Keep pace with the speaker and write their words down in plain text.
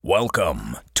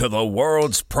Welcome to the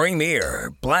world's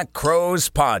premier Black Crowes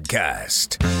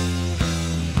podcast,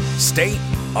 State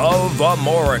of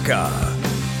Amorica,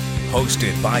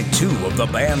 hosted by two of the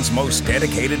band's most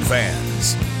dedicated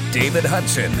fans, David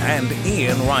Hudson and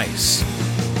Ian Rice.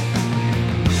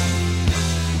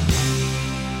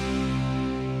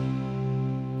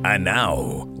 And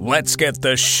now, let's get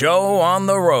the show on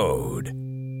the road.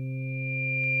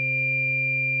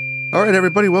 All right,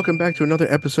 everybody, welcome back to another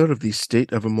episode of the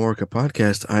State of Amorica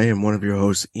podcast. I am one of your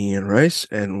hosts, Ian Rice,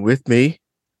 and with me,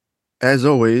 as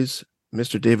always,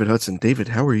 Mr. David Hudson. David,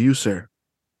 how are you, sir?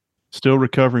 Still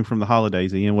recovering from the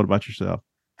holidays, Ian. What about yourself?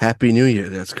 Happy New Year.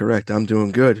 That's correct. I'm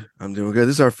doing good. This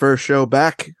is our first show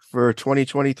back for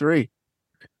 2023.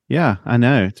 Yeah, I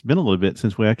know. It's been a little bit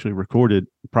since we actually recorded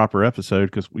a proper episode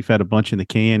because we've had a bunch in the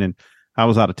can, and I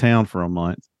was out of town for a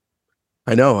month.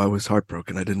 I know. I was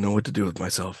heartbroken. I didn't know what to do with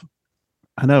myself.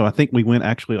 I know. I think we went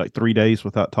actually like 3 days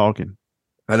without talking.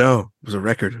 I know. It was a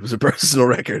record. It was a personal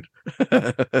record.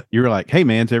 You were like, hey,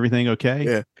 man, is everything okay?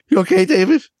 Yeah. You okay,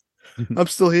 David? I'm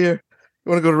still here. You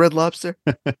want to go to Red Lobster?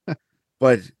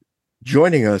 But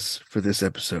joining us for this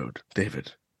episode,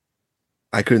 David,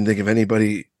 I couldn't think of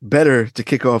anybody better to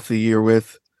kick off the year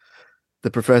with. The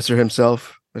professor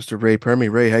himself, Mr. Ray Permy.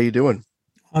 Ray, how you doing?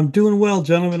 I'm doing well,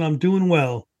 gentlemen. I'm doing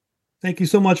well. Thank you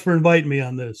so much for inviting me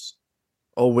on this.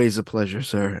 Always a pleasure,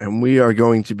 sir. And we are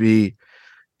going to be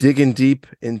digging deep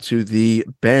into the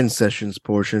band sessions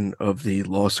portion of the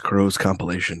Lost Crowes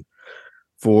compilation.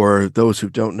 For those who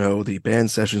don't know, the band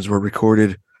sessions were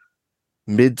recorded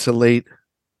mid to late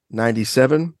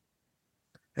 97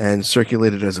 and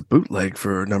circulated as a bootleg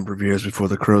for a number of years before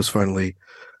the Crowes finally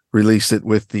released it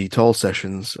with the Toll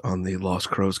sessions on the Lost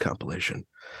Crowes compilation.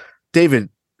 David,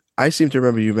 I seem to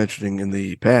remember you mentioning in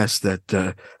the past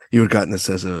that you had gotten this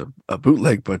as a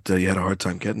bootleg, but you had a hard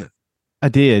time getting it. I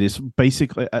did. It's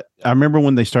basically, I remember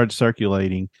when they started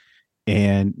circulating,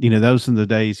 and, you know, those in the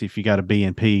days, if you got a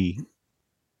B&P,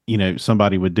 you know,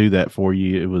 somebody would do that for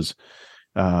you. It was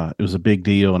a big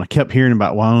deal. And I kept hearing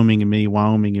about Wyoming and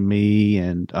Me,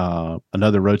 and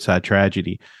another Roadside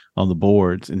Tragedy on the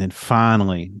boards. And then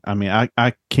finally, I mean,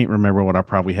 I can't remember what I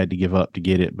probably had to give up to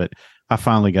get it, but I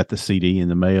finally got the CD in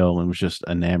the mail and was just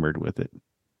enamored with it.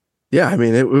 Yeah, I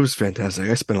mean, it was fantastic.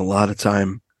 I spent a lot of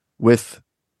time with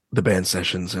the band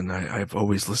sessions, and I've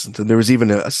always listened to them. There was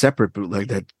even a separate bootleg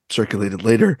that circulated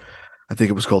later. I think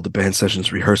it was called the Band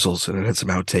Sessions Rehearsals, and it had some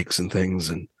outtakes and things,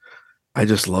 and I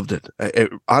just loved it.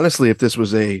 Honestly, if this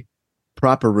was a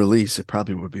proper release, it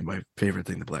probably would be my favorite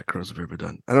thing the Black Crowes have ever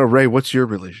done. I don't know, Ray, what's your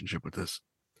relationship with this?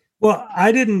 Well,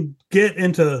 I didn't get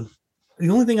into... The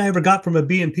only thing I ever got from a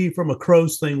B&P from a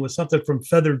Crowes thing was something from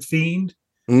Feathered Fiend.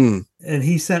 And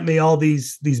he sent me all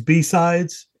these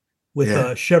B-sides with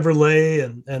Chevrolet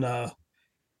and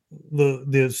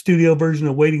the studio version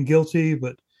of Waiting Guilty,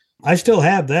 but I still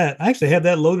have that. I actually have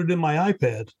that loaded in my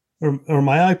iPad or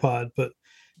my iPod, but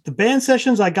the band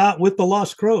sessions I got with the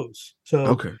Lost Crowes. So,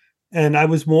 okay. And I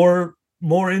was more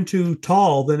into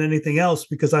Tall than anything else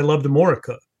because I loved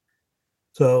Amorica.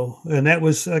 So, and that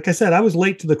was, like I said, I was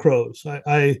late to the Crowes.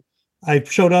 I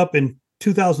showed up in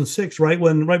 2006,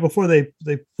 right before they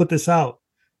put this out.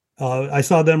 I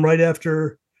saw them right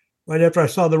after I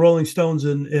saw the Rolling Stones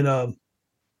in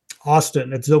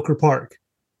Austin at Zilker Park,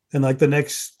 and like the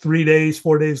next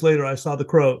 4 days later, I saw the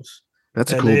Crowes.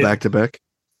 That's a cool back-to-back.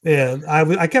 Yeah,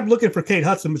 I kept looking for Kate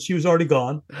Hudson, but she was already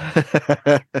gone.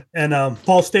 And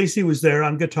Paul Stacey was there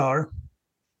on guitar,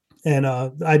 and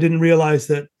I didn't realize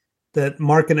that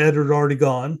Mark and Ed had already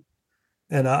gone.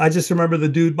 And I just remember the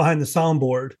dude behind the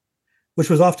soundboard, which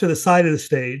was off to the side of the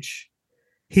stage.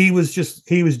 He was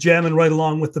jamming right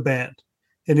along with the band.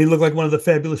 And he looked like one of the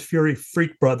Fabulous Fury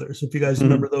Freak Brothers, if you guys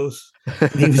remember those.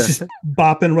 And he was just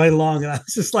bopping right along. And I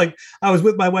was just like, I was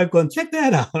with my wife going, check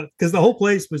that out. Because the whole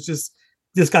place was just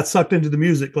got sucked into the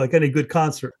music like any good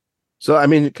concert. So, I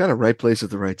mean, kind of right place at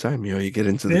the right time. You know, you get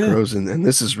into the Crowes and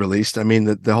this is released. I mean,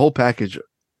 the whole package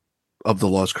of the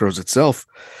Lost Crowes itself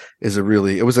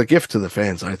it was a gift to the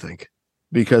fans, I think,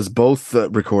 because both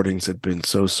recordings had been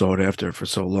so sought after for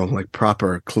so long, like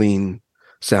proper, clean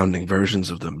sounding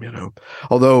versions of them, you know.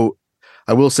 Although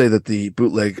I will say that the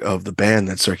bootleg of the band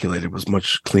that circulated was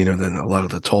much cleaner than a lot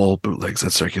of the Toll bootlegs that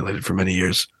circulated for many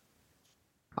years.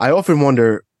 I often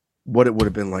wonder what it would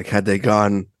have been like had they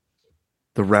gone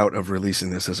the route of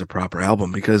releasing this as a proper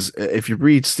album, because if you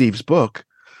read Steve's book,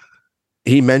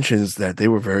 he mentions that they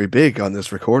were very big on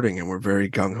this recording and were very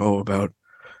gung-ho about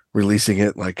releasing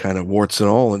it like kind of warts and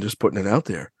all and just putting it out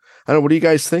there. I don't know, what do you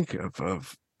guys think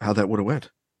of how that would have went?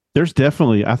 There's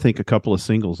definitely, I think, a couple of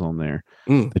singles on there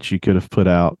that you could have put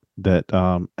out that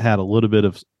had a little bit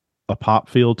of a pop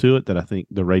feel to it that I think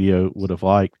the radio would have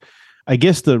liked. I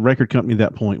guess the record company at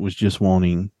that point was just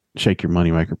wanting Shake Your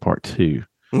Moneymaker Part 2.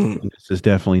 Mm. This is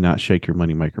definitely not Shake Your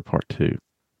Moneymaker Part 2.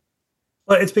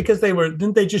 Well, it's because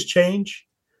didn't they just change?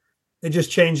 They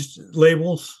just changed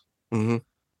labels. Mm-hmm.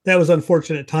 That was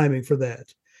unfortunate timing for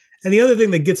that. And the other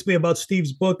thing that gets me about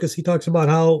Steve's book is he talks about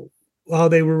how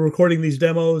they were recording these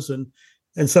demos and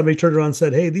somebody turned around and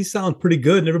said, hey, these sound pretty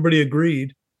good. And everybody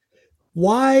agreed.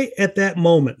 Why at that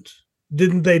moment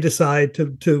didn't they decide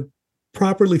to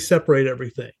properly separate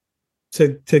everything,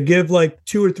 to give like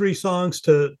 2 or 3 songs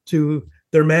to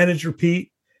their manager,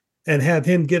 Pete, and have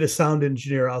him get a sound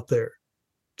engineer out there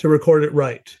to record it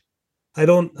right? I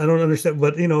don't understand,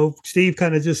 but Steve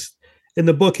kind of just in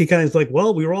the book, he kind of is like,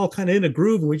 well, we were all kind of in a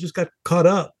groove and we just got caught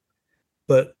up.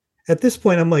 But at this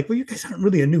point, I'm like, well, you guys aren't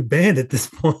really a new band at this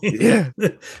point. Yeah.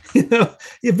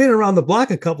 You've been around the block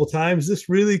a couple times. This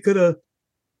really could have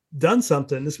done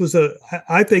something. This was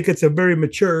I think it's a very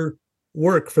mature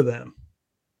work for them.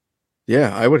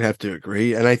 Yeah, I would have to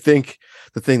agree. And I think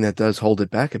the thing that does hold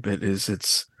it back a bit is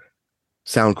its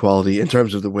sound quality in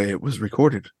terms of the way it was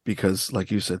recorded, because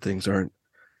like you said, things aren't,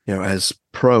 as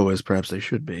pro as perhaps they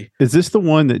should be. Is this the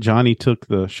one that Johnny took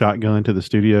the shotgun to the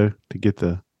studio to get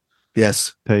the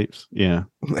Yes tapes? Yeah.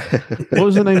 What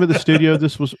was the name of the studio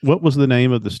what was the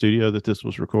name of the studio that this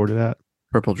was recorded at?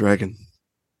 Purple Dragon.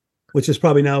 Which is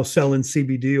probably now selling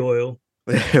CBD oil.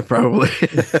 Probably.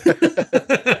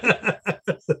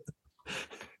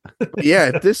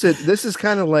 Yeah, this is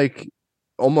kind of like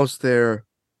almost their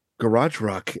garage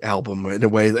rock album in a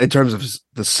way, in terms of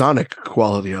the sonic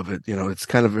quality of it. It's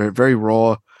kind of very, very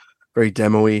raw, very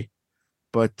demo-y,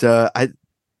 but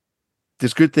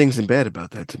there's good things and bad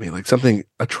about that to me. Like, something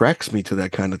attracts me to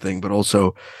that kind of thing, but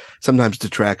also sometimes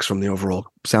detracts from the overall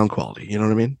sound quality. You know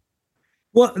what I mean?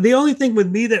 Well, the only thing with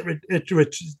me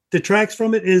that detracts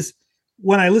from it is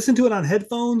when I listen to it on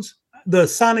headphones, the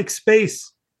sonic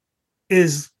space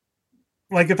is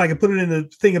like, if I could put it in the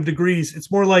thing of degrees,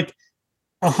 it's more like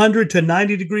 100 to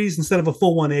 90 degrees instead of a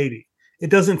full 180. It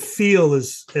doesn't feel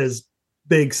as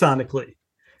big sonically.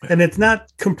 And it's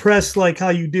not compressed like how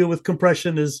you deal with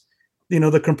compression is,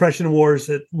 the compression wars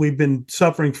that we've been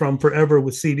suffering from forever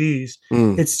with CDs.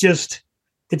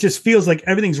 It just feels like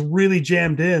everything's really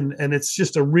jammed in, and it's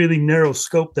just a really narrow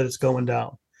scope that it's going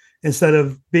down instead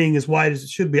of being as wide as it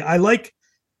should be. I like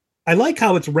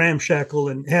how it's ramshackle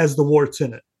and has the warts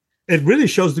in it. It really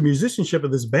shows the musicianship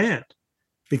of this band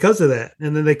because of that.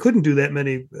 And then they couldn't do that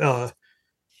many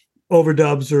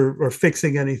overdubs or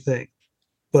fixing anything.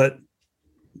 But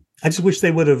I just wish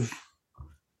they would have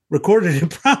recorded it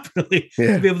properly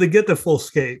to be able to get the full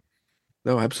scape.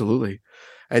 No, absolutely.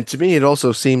 And to me, it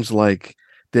also seems like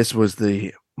this was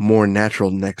the more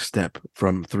natural next step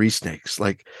from Three Snakes.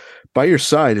 Like, By Your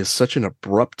Side is such an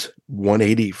abrupt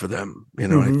 180 for them.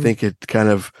 I think it kind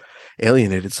of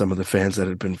alienated some of the fans that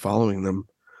had been following them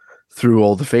through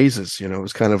all the phases. It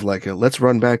was kind of like let's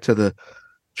run back to the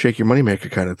Shake Your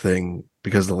Moneymaker kind of thing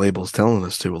because the label's telling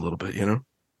us to a little bit,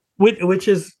 Which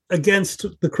is against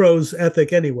the Crowes'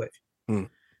 ethic anyway.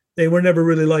 They were never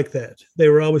really like that. They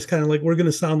were always kind of like, we're going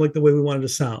to sound like the way we wanted to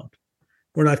sound.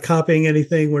 We're not copying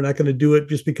anything. We're not going to do it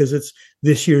just because it's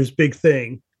this year's big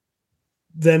thing.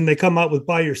 Then they come out with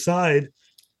By Your Side,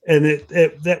 and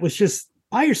that was just,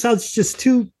 By Your Side's just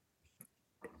too,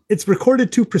 it's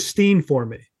recorded too pristine for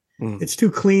me. It's too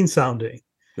clean sounding.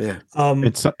 Yeah. And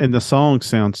the song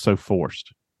sounds so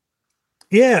forced.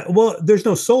 Yeah. Well, there's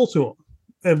no soul to them.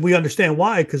 And we understand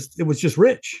why, because it was just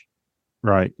Rich.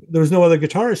 Right. There was no other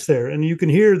guitarist there. And you can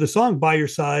hear the song By Your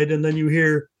Side, and then you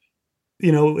hear,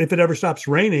 If It Ever Stops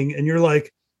Raining, and you're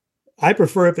like, I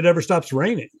prefer If It Ever Stops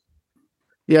Raining.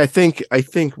 Yeah, I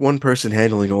think one person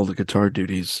handling all the guitar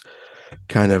duties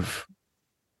kind of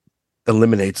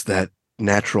eliminates that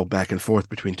natural back and forth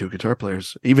between two guitar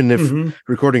players. Even if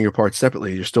recording your parts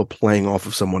separately, you're still playing off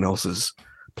of someone else's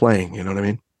playing. You know what I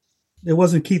mean? It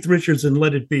wasn't Keith Richards and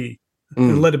Let It Be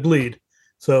and Let It Bleed.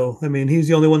 So, he's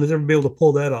the only one that's ever been able to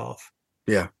pull that off.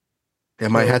 Yeah. Yeah,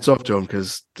 my hat's off to him,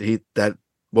 because that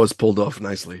was pulled off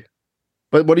nicely.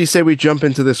 But what do you say we jump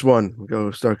into this one?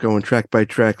 We start going track by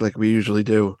track like we usually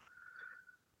do.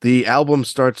 The album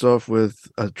starts off with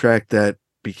a track that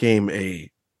became a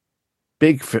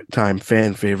big time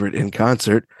fan favorite in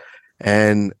concert.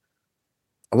 And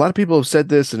a lot of people have said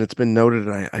this, and it's been noted,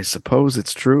 and I suppose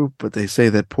it's true, but they say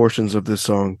that portions of this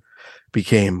song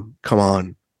became Come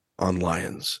On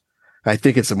Lions. I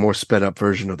think it's a more sped up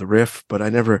version of the riff, but I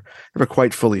never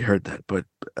quite fully heard that. But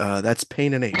that's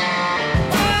Pain and Ache.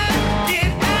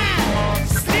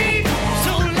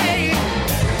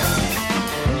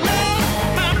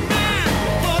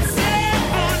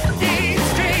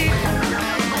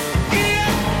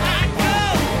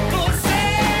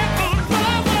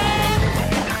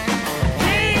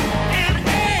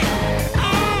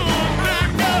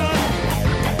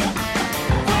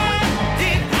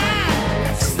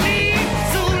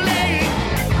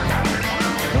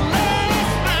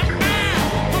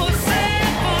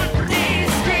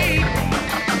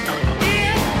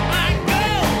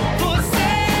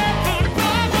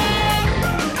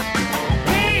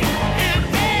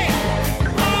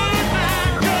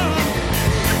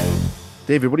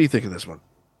 David, what do you think of this one?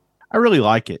 I really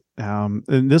like it. And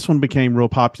this one became real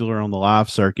popular on the live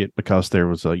circuit because there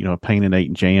was a Pain and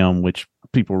 8 jam, which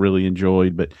people really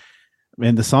enjoyed. But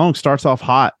man, the song starts off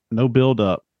hot, no build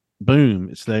up. Boom,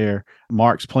 it's there.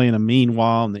 Mark's playing a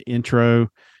meanwhile in the intro.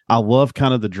 I love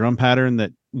kind of the drum pattern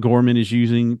that Gorman is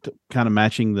using to kind of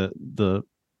matching the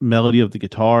melody of the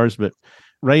guitars. But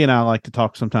Ray and I like to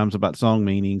talk sometimes about song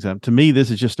meanings. To me,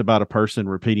 this is just about a person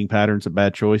repeating patterns of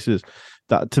bad choices.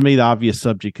 To me, the obvious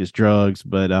subject is drugs,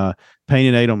 but Pain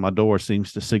and 8 on my door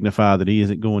seems to signify that he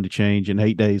isn't going to change, and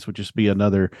 8 days would just be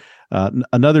another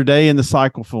day in the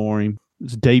cycle for him.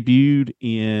 It's debuted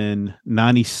in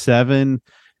 97,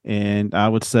 and I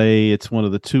would say it's one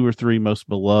of the 2 or 3 most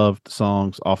beloved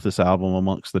songs off this album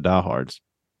amongst the diehards.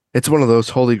 It's one of those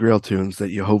holy grail tunes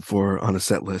that you hope for on a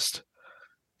set list.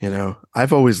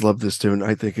 I've always loved this tune.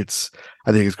 I think it's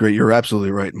great. You're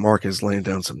absolutely right. Mark is laying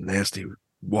down some nasty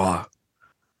wah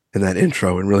in that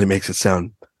intro and really makes it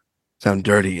sound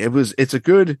dirty. It's a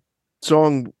good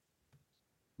song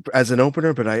as an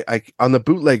opener, but I on the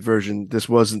bootleg version, this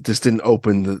didn't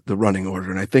open the running order,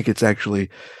 and I think it's actually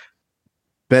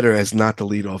better as not the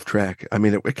lead off track. I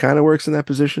mean, it kind of works in that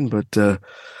position, but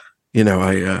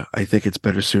I think it's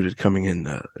better suited coming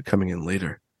in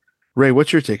later. Ray,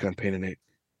 what's your take on Pain and 8?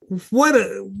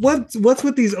 What's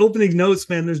with these opening notes,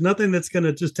 man? There's nothing that's going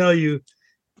to just tell you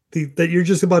that you're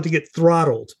just about to get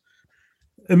throttled.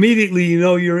 Immediately,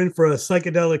 you're in for a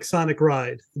psychedelic sonic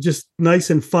ride, just nice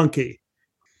and funky.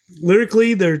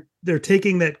 Lyrically, they're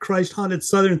taking that Christ-haunted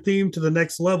Southern theme to the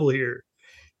next level here.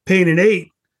 Pain and 8,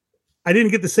 I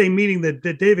didn't get the same meaning that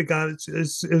David got. It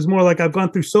was more like I've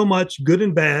gone through so much, good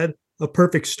and bad, a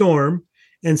perfect storm.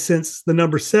 And since the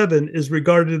number 7 is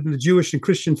regarded in the Jewish and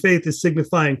Christian faith as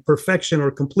signifying perfection or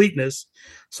completeness,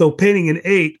 so painting an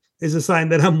 8 is a sign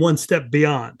that I'm one step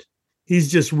beyond.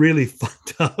 He's just really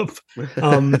fucked up.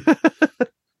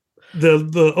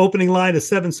 The opening line is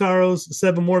 7 sorrows,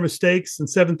 7 more mistakes, and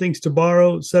 7 things to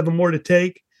borrow, 7 more to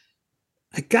take.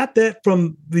 I got that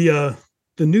from the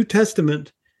New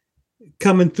Testament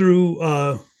coming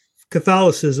through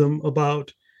Catholicism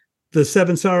about the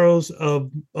 7 sorrows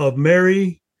of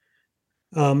Mary,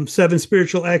 7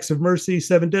 spiritual acts of mercy,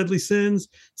 7 deadly sins,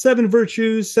 7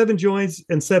 virtues, 7 joys,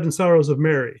 and 7 sorrows of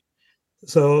Mary.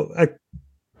 So,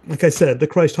 like I said, the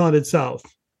Christ-haunted South.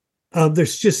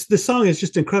 This song is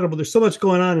just incredible. There's so much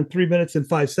going on in 3 minutes and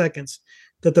 5 seconds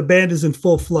that the band is in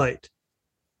full flight.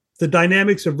 The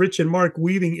dynamics of Rich and Mark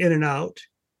weaving in and out,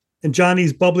 and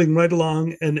Johnny's bubbling right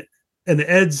along, and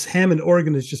Ed's Hammond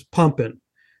organ is just pumping.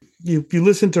 If you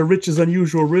listen to Rich's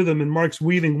unusual rhythm and Mark's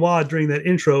weaving wah during that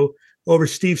intro over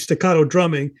Steve's staccato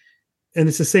drumming, and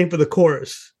it's the same for the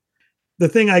chorus. The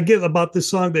thing I get about this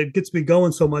song that gets me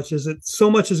going so much is that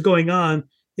so much is going on,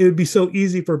 it would be so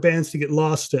easy for bands to get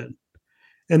lost in.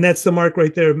 And that's the mark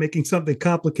right there of making something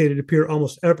complicated appear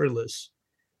almost effortless.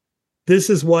 This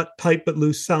is what Tight But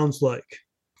Loose sounds like.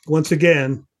 Once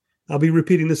again, I'll be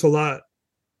repeating this a lot.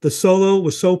 The solo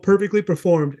was so perfectly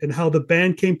performed, and how the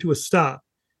band came to a stop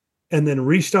and then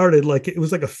restarted like it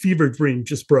was like a fever dream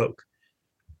just broke.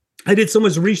 I did so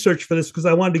much research for this because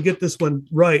I wanted to get this one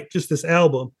right, just this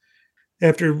album,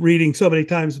 after reading so many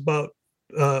times about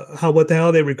what the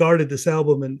hell they regarded this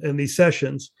album and these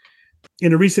sessions.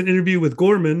 In a recent interview with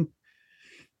Gorman,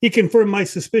 he confirmed my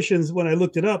suspicions when I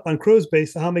looked it up on Crow's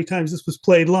Base how many times this was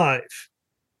played live.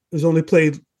 It was only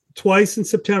played twice in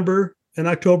September and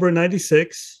October of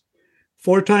 96,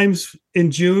 4 times in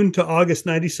June to August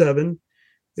 97.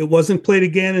 It wasn't played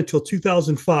again until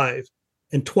 2005,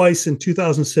 and twice in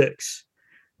 2006,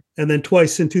 and then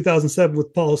twice in 2007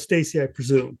 with Paul Stacey, I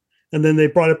presume. And then they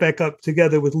brought it back up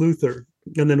together with Luther,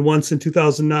 and then once in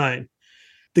 2009.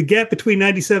 The gap between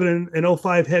 97 and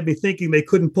 05 had me thinking they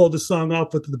couldn't pull the song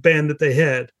off with the band that they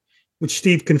had, which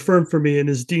Steve confirmed for me in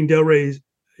his Dean Delray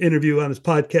interview on his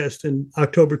podcast in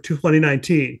October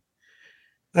 2019.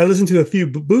 I listened to a few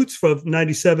boots from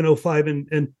 97, 05,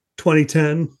 and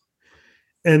 2010.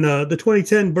 And the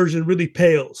 2010 version really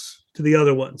pales to the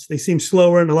other ones. They seem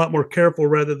slower and a lot more careful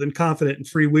rather than confident and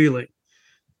freewheeling.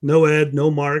 No Ed,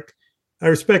 no Mark. I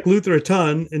respect Luther a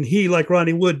ton, and he, like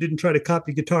Ronnie Wood, didn't try to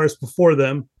copy guitarists before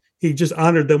them. He just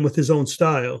honored them with his own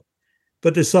style.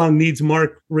 But this song needs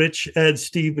Mark, Rich, Ed,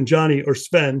 Steve, and Johnny, or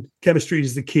Sven. Chemistry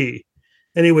is the key.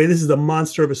 Anyway, this is a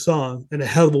monster of a song and a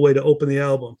hell of a way to open the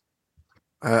album.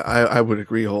 I would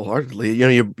agree wholeheartedly.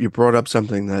 You brought up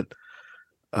something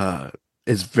that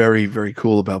is very, very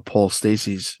cool about Paul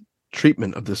Stacey's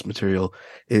treatment of this material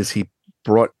is he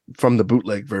brought, from the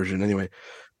bootleg version anyway,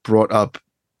 brought up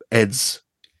Ed's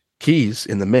keys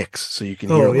in the mix so you can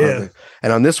hear yeah.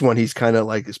 and on this one he's kind of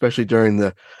like, especially during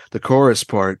the chorus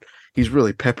part, he's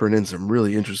really peppering in some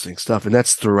really interesting stuff, and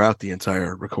that's throughout the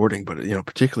entire recording. But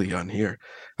particularly on here,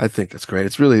 I think that's great.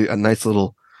 It's really a nice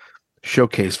little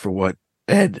showcase for what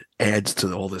Ed adds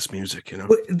to all this music.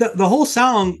 The whole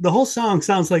song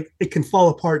sounds like it can fall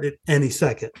apart at any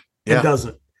second. It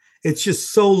doesn't. It's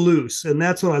just so loose, and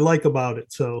that's what I like about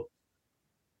it. So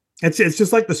it's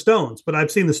just like the Stones, but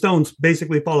I've seen the Stones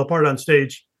basically fall apart on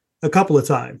stage a couple of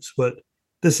times. But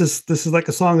this is like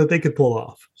a song that they could pull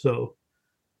off. So,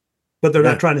 but they're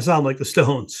not trying to sound like the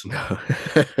Stones. No.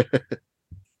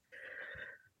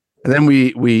 And then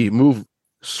we move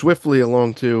swiftly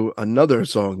along to another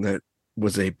song that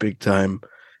was a big time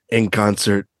in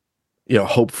concert,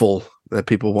 hopeful that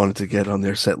people wanted to get on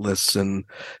their set lists, and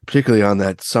particularly on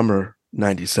that summer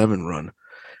 '97 run.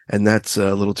 And that's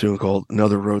a little tune called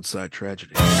Another Roadside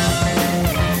Tragedy.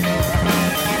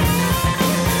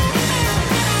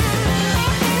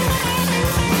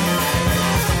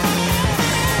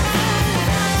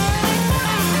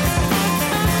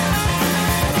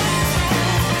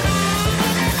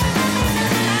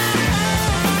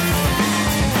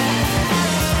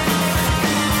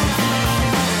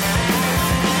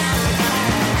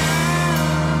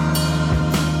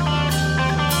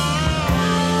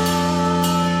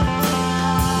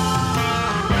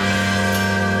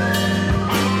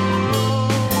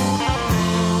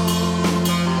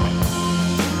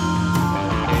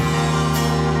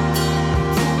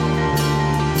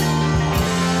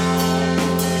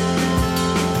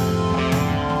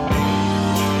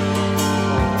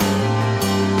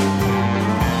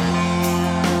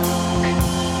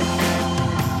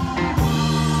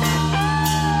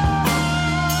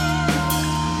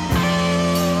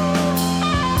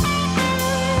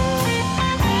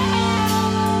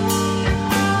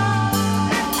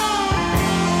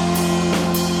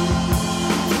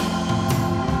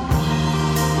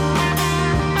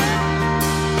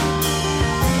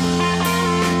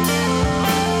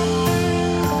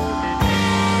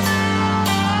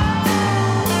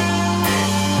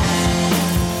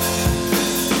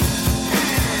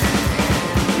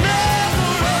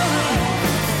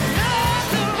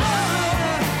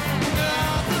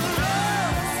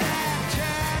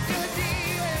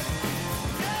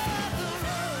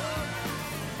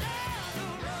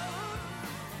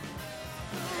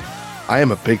 I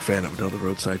am a big fan of Another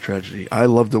Roadside Tragedy. I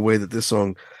love the way that this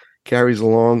song carries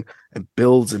along and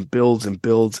builds and builds and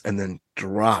builds and then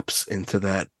drops into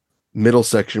that middle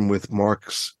section with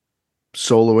Mark's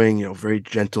soloing, very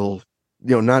gentle,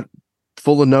 not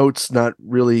full of notes, not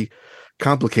really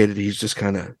complicated. He's just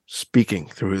kind of speaking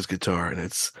through his guitar, and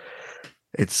it's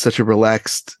such a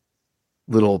relaxed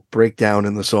little breakdown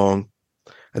in the song.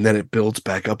 And then it builds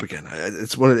back up again.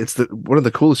 It's one of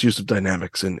the coolest use of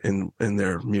dynamics in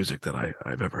their music that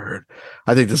I've ever heard.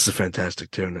 I think this is a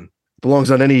fantastic tune and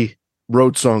belongs on any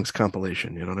road songs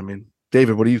compilation. You know what I mean,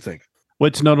 David? What do you think?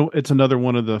 Well, it's another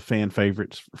one of the fan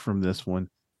favorites from this one.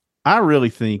 I really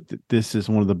think that this is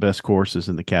one of the best choruses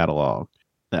in the catalog.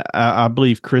 I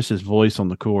believe Chris's voice on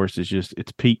the chorus is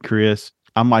it's Pete Chris.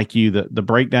 I'm like you. The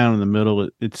breakdown in the middle,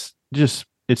 it's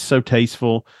so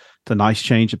tasteful. It's a nice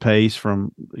change of pace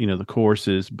from, the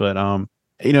choruses. But,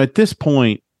 at this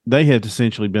point, they had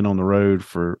essentially been on the road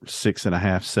for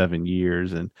 6.5, 7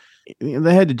 years. And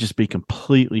they had to just be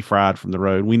completely fried from the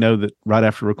road. We know that right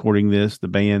after recording this, the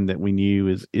band that we knew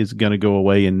is going to go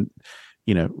away and,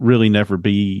 really never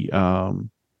be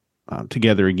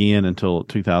together again until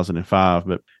 2005.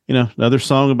 But, another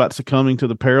song about succumbing to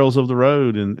the perils of the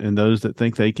road and those that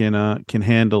think they can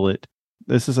handle it.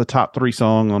 This is a top 3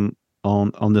 song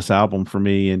on this album for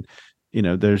me, and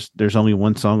there's only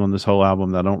one song on this whole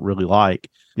album that I don't really like.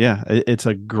 It's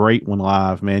a great one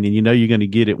live, man, and you're going to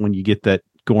get it when you get that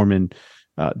Gorman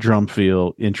drum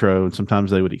fill intro, and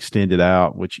sometimes they would extend it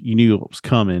out, which you knew it was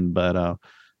coming, but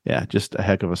just a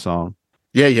heck of a song.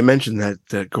 You mentioned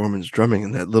that Gorman's drumming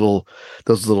and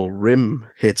those little rim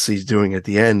hits he's doing at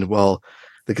the end while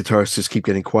the guitarists just keep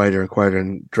getting quieter and quieter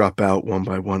and drop out one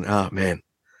by one. Oh man,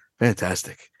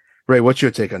 fantastic. Ray, what's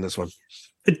your take on this one?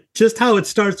 Just how it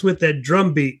starts with that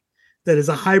drum beat that is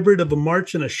a hybrid of a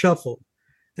march and a shuffle,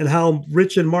 and how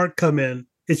Rich and Mark come in.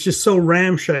 It's just so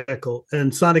ramshackle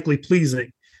and sonically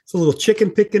pleasing. It's a little chicken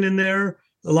picking in there,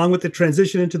 along with the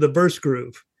transition into the verse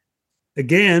groove.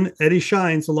 Again, Eddie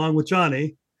shines along with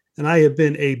Johnny, and I have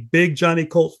been a big Johnny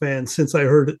Colt fan since I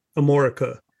heard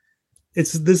Amorica.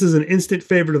 This is an instant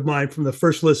favorite of mine from the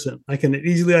first listen. I can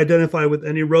easily identify with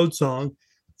any road song,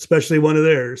 especially one of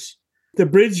theirs. The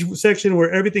bridge section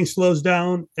where everything slows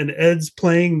down and Ed's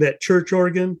playing that church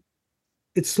organ,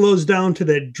 it slows down to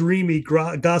that dreamy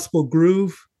gospel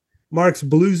groove. Mark's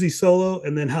bluesy solo,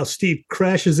 and then how Steve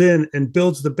crashes in and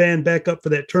builds the band back up for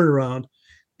that turnaround.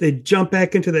 They jump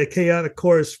back into that chaotic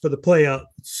chorus for the play out.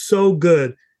 It's so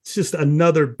good. It's just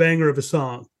another banger of a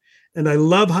song. And I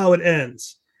love how it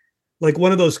ends. Like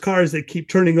one of those cars that keep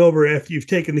turning over after you've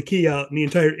taken the key out and the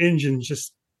entire engine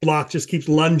just keeps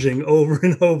lunging over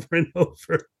and over and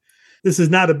over. This is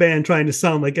not a band trying to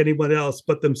sound like anyone else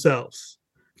but themselves.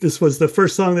 This was the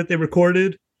first song that they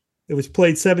recorded. It was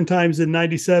played 7 times in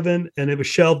 97, and it was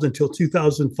shelved until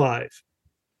 2005.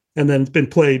 And then it's been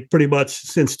played pretty much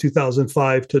since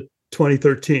 2005 to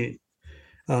 2013.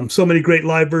 So many great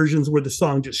live versions where the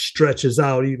song just stretches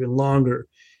out even longer.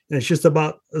 And it's just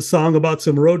about a song about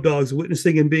some road dogs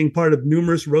witnessing and being part of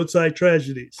numerous roadside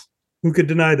tragedies. Who could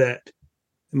deny that?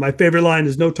 And my favorite line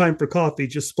is "No time for coffee,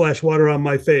 just splash water on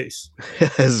my face."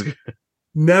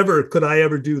 Never could I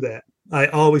ever do that. I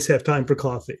always have time for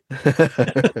coffee.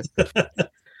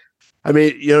 I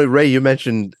mean, Ray, you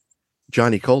mentioned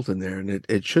Johnny Colton there, and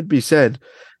it should be said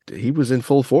he was in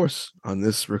full force on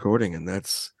this recording, and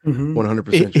that's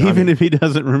 100% Johnny. Even if he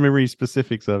doesn't remember any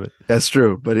specifics of it. That's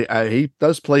true, but he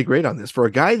does play great on this for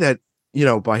a guy that,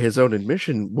 by his own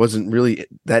admission, wasn't really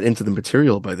that into the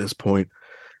material by this point.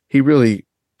 He really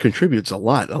contributes a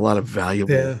lot of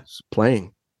valuable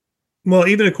playing. Well,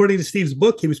 even according to Steve's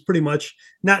book, he was pretty much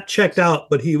not checked out,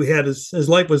 but he had his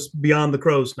life was beyond the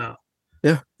Crows now.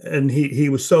 Yeah. And he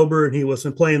was sober and he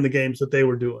wasn't playing the games that they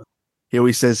were doing. He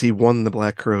always says he won the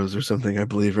Black Crows or something, I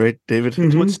believe, right, David?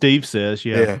 That's what Steve says,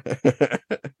 yeah.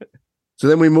 So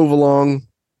then we move along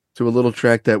to a little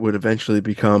track that would eventually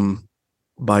become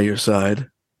By Your Side,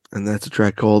 and that's a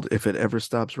track called If It Ever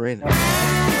Stops Raining.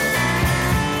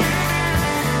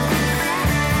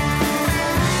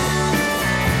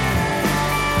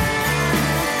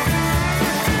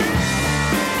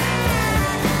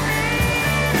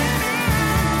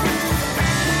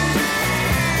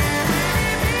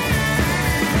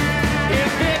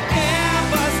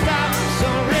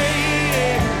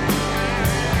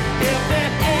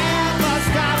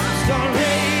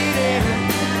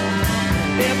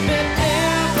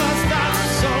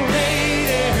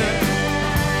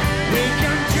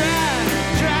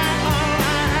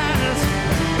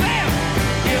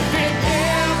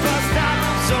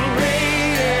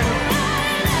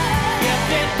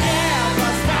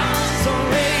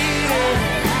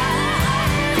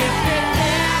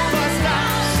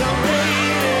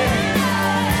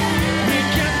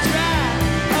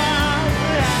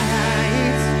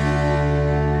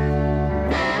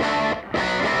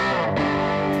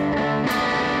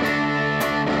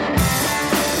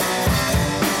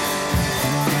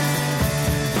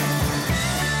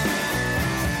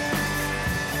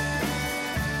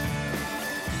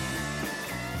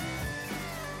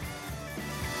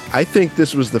 I think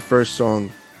this was the first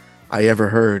song I ever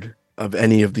heard of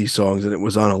any of these songs, and it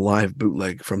was on a live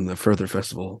bootleg from the Further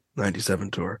Festival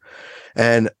 97 tour.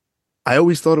 And I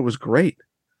always thought it was great,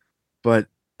 but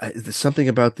there's something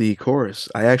about the chorus.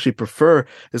 I actually prefer,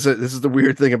 this is the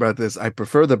weird thing about this, I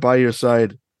prefer the By Your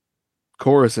Side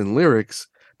chorus and lyrics,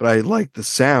 but I like the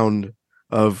sound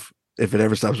of If It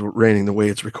Ever Stops Raining, the way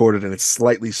it's recorded, and it's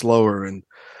slightly slower, and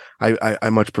I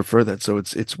much prefer that. So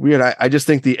it's weird. I just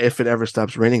think the If It Ever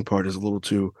Stops Raining part is a little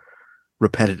too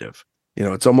repetitive.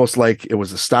 It's almost like it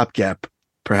was a stopgap,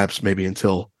 perhaps maybe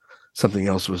until something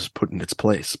else was put in its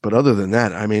place. But other than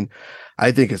that, I mean,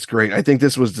 I think it's great. I think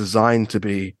this was designed to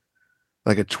be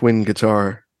like a twin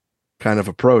guitar kind of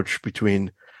approach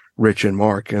between Rich and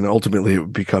Mark, and ultimately it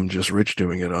would become just Rich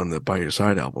doing it on the By Your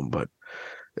Side album. But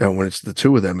when it's the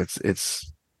two of them, it's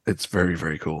very,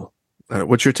 very cool.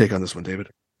 What's your take on this one, David?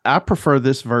 I prefer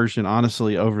this version,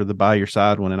 honestly, over the By Your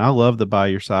Side one. And I love the By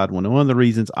Your Side one. And one of the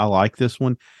reasons I like this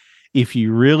one, if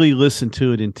you really listen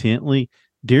to it intently,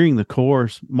 during the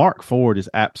chorus, Mark Ford is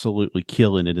absolutely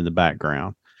killing it in the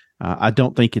background. I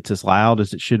don't think it's as loud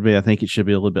as it should be. I think it should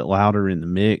be a little bit louder in the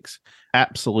mix.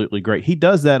 Absolutely great. He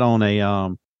does that on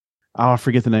a, I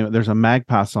forget the name. There's a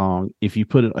Magpie song. If you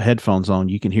put headphones on,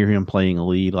 you can hear him playing a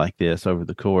lead like this over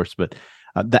the chorus. But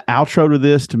the outro to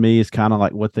this, to me, is kind of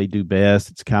like what they do best.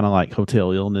 It's kind of like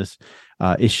Hotel Illness.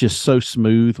 It's just so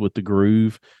smooth with the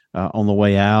groove on the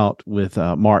way out, with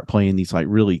Mark playing these like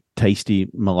really tasty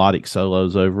melodic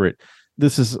solos over it.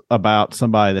 This is about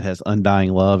somebody that has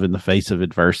undying love in the face of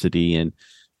adversity, and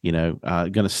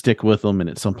going to stick with them, and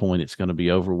at some point it's going to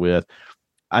be over with.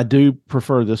 I do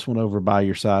prefer this one over By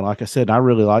Your Side. Like I said, I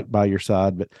really like By Your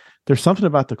Side, but there's something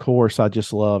about the chorus I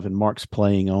just love, and Mark's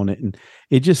playing on it, and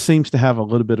it just seems to have a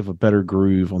little bit of a better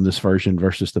groove on this version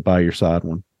versus the By Your Side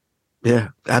one. Yeah,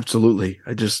 absolutely.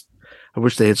 I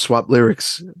wish they had swapped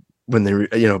lyrics when they,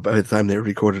 by the time they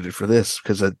recorded it for this,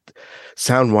 because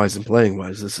sound wise and playing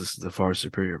wise, this is the far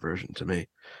superior version to me.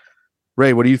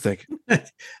 Ray, what do you think?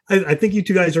 I think you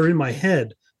two guys are in my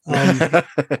head.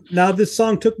 Now, this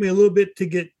song took me a little bit to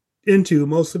get into,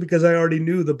 mostly because I already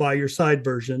knew the By Your Side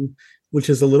version, which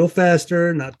is a little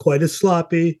faster, not quite as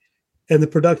sloppy, and the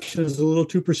production is a little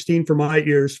too pristine for my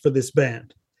ears for this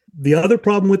band. The other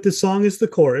problem with this song is the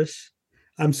chorus.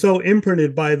 I'm so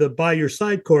imprinted by the By Your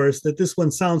Side chorus that this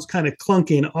one sounds kind of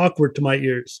clunky and awkward to my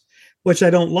ears, which I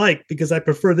don't like because I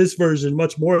prefer this version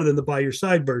much more than the By Your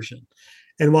Side version.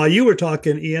 And while you were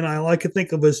talking, Ian, all I could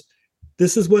think of was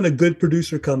this is when a good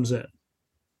producer comes in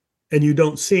and you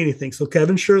don't see anything. So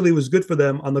Kevin Shirley was good for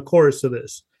them on the chorus of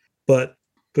this, but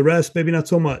the rest, maybe not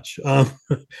so much.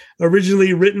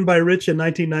 Originally written by Rich in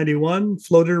 1991,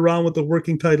 floated around with the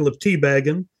working title of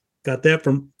Teabaggin'. Got that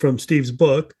from Steve's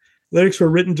book. Lyrics were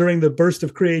written during the burst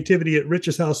of creativity at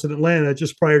Rich's house in Atlanta,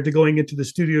 just prior to going into the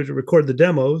studio to record the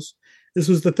demos. This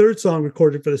was the third song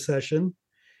recorded for the session.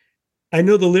 I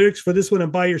know the lyrics for this one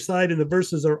and By Your Side and the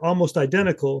verses are almost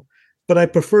identical, but I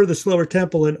prefer the slower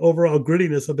tempo and overall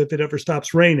grittiness of If It Ever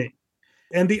Stops Raining.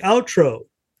 And the outro,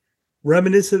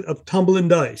 reminiscent of Tumbling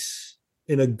Dice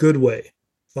in a good way.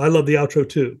 So I love the outro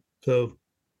too. So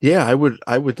yeah, I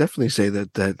would definitely say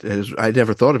that is, I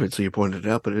never thought of it, so you pointed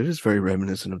it out, but it is very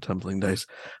reminiscent of Tumbling Dice,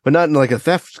 but not in like a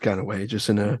theft kind of way, just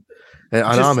in an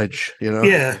homage,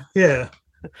 Yeah.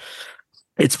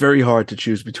 It's very hard to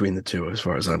choose between the two, as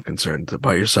far as I'm concerned, the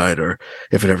By Your Side or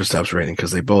If It Ever Stops Raining,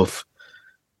 because they both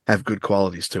have good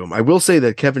qualities to them. I will say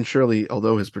that Kevin Shirley,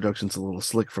 although his production's a little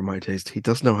slick for my taste, he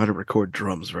does know how to record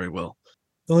drums very well.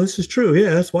 Oh, this is true. Yeah,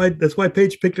 that's why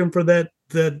Page picked him for that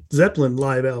Zeppelin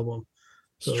live album.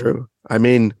 It's true. I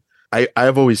mean,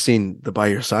 I've always seen the By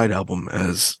Your Side album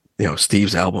as,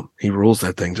 Steve's album. He rules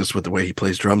that thing just with the way he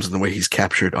plays drums and the way he's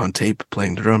captured on tape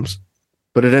playing the drums.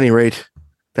 But at any rate,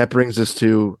 that brings us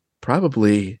to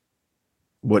probably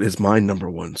what is my number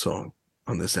one song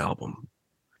on this album.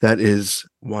 That is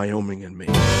Wyoming and Me.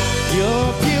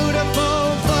 You're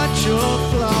beautiful, but you're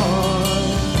flawed.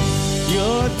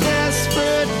 You're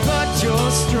desperate, but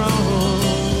you're strong.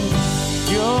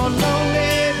 You're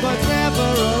lonely, but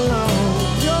never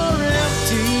alone. You're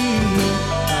empty,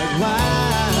 like Wyoming.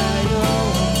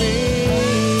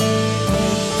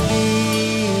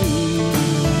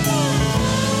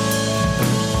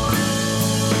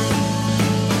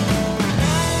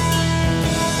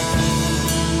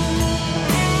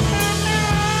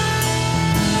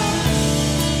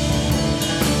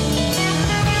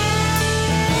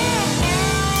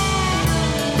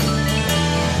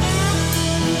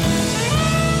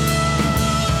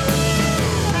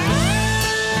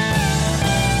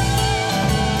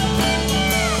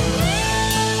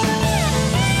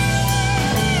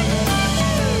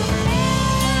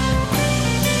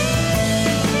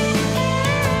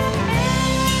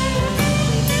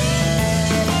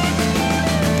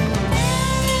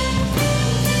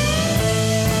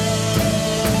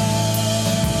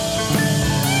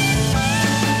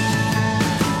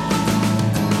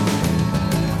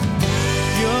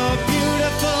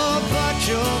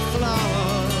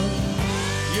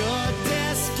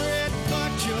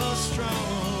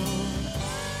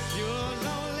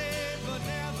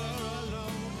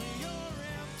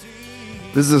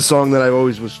 This is a song that I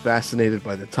always was fascinated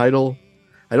by the title.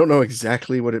 I don't know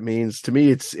exactly what it means. To me,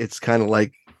 it's kind of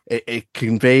like it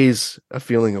conveys a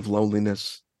feeling of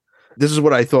loneliness. This is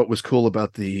what I thought was cool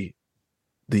about the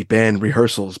band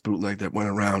Rehearsals bootleg that went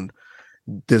around.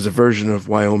 There's a version of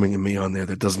Wyoming and Me on there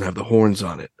that doesn't have the horns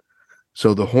on it.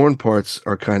 So the horn parts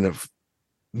are kind of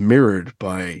mirrored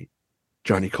by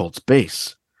Johnny Colt's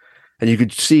bass. And you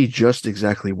could see just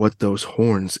exactly what those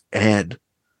horns add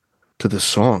to the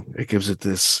song. It gives it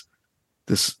this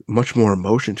much more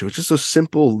emotion to it. It's just those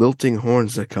simple lilting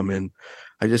horns that come in.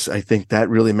 I think that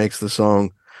really makes the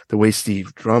song. The way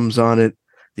Steve drums on it,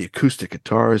 the acoustic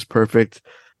guitar is perfect.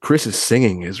 Chris's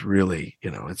singing is really,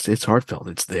 it's heartfelt.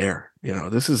 It's there.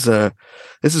 This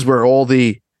is where all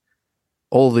the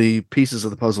pieces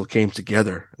of the puzzle came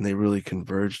together and they really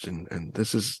converged. And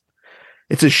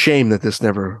it's a shame that this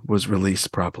never was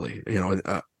released properly,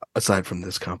 aside from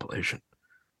this compilation.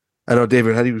 I know,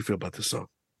 David, how do you feel about this song?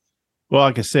 Well,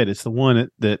 like I said, it's the one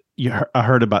that I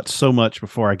heard about so much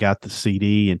before I got the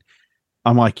CD, and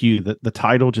I'm like you. The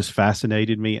title just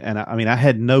fascinated me, and I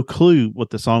had no clue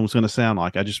what the song was going to sound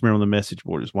like. I just remember the message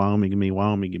board is Wyoming and Me,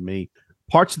 Wyoming and Me.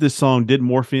 Parts of this song did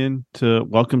morph in to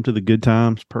Welcome to the Good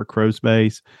Times per Crow's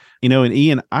Bass. And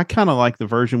Ian, I kind of like the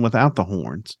version without the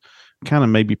horns. Kind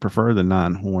of maybe prefer the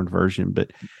 9-horn version,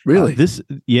 but really, this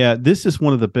is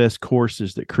one of the best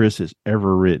choruses that Chris has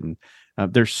ever written.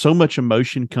 There's so much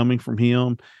emotion coming from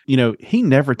him. He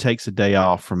never takes a day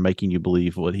off from making you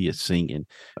believe what he is singing,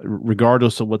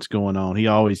 regardless of what's going on. He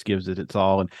always gives it its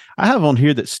all. And I have on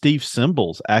here that Steve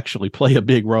cymbals actually play a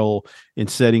big role in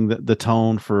setting the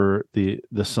tone for the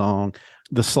song.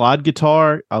 The slide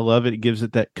guitar, I love it. It gives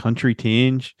it that country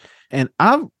tinge. And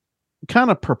I'm kind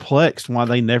of perplexed why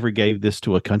they never gave this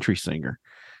to a country singer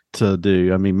to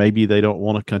do. I mean, maybe they don't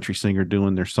want a country singer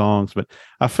doing their songs, but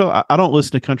I feel I don't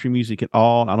listen to country music at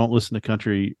all. I don't listen to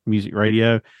country music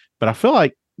radio, but I feel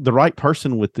like the right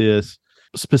person with this,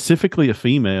 specifically a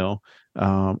female,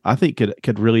 I think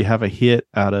could really have a hit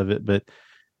out of it. But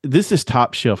this is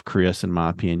top shelf Chris, in my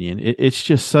opinion. It's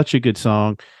just such a good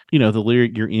song. The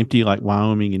lyric, "You're empty like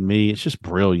Wyoming and me," it's just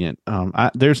brilliant.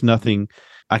 There's nothing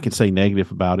I can say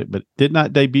negative about it, but did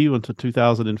not debut until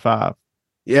 2005.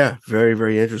 Yeah, very,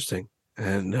 very interesting.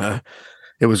 And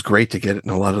it was great to get it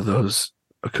in a lot of those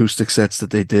acoustic sets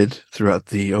that they did throughout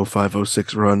the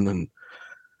 05-06 run.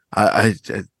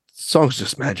 And song's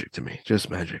just magic to me, just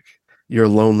magic. "You're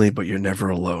lonely, but you're never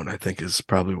alone," I think is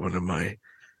probably one of my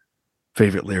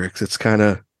favorite lyrics. It's kind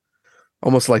of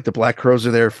almost like the Black Crowes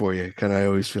are there for you. I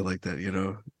always feel like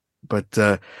that,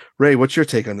 But Ray, what's your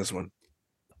take on this one?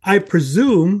 I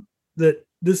presume that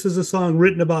this is a song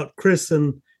written about Chris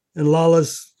and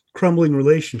Lala's crumbling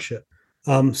relationship.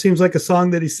 Seems like a song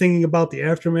that he's singing about the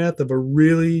aftermath of a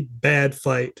really bad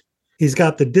fight. He's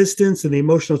got the distance and the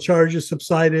emotional charges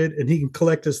subsided, and he can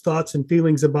collect his thoughts and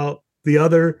feelings about the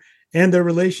other and their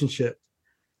relationship.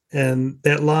 And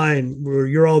that line where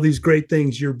 "you're all these great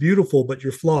things, you're beautiful, but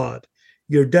you're flawed.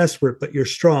 You're desperate, but you're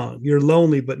strong. You're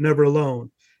lonely, but never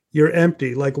alone. You're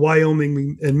empty, like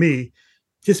Wyoming and me,"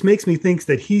 just makes me think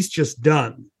that he's just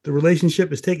done. The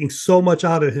relationship is taking so much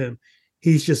out of him.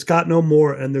 He's just got no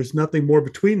more, and there's nothing more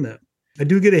between them. I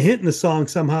do get a hint in the song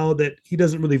somehow that he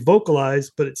doesn't really vocalize,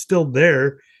 but it's still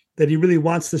there, that he really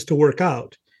wants this to work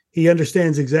out. He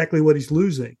understands exactly what he's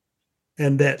losing.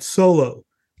 And that solo,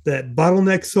 that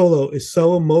bottleneck solo, is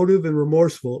so emotive and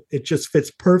remorseful. It just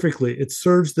fits perfectly. It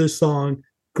serves this song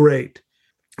great.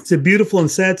 It's a beautiful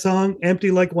and sad song.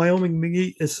 "Empty like Wyoming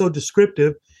me" is so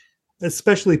descriptive,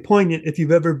 especially poignant if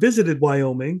you've ever visited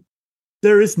Wyoming.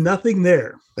 There is nothing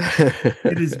there.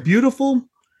 It is beautiful.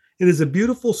 It is a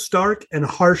beautiful, stark, and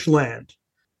harsh land.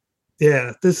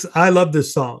 Yeah, I love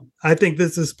this song. I think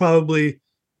this is probably,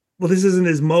 this isn't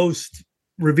his most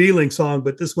revealing song,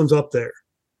 but this one's up there.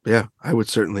 Yeah, I would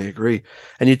certainly agree.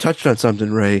 And you touched on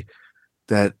something, Ray,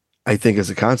 that I think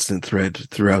is a constant thread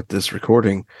throughout this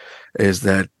recording, is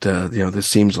that, this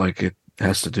seems like it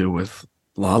has to do with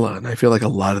Lala. And I feel like a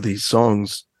lot of these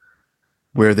songs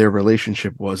where their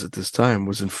relationship was at this time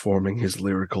was informing his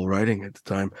lyrical writing at the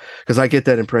time. Because I get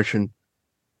that impression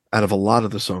out of a lot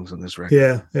of the songs on this record.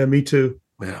 Yeah, me too.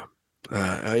 Yeah.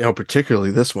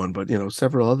 Particularly this one, but,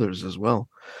 several others as well.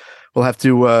 We'll have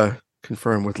to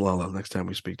confirm with Lala next time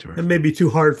we speak to her. It may be too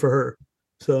hard for her.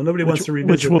 So nobody wants to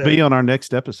revisit which will be on our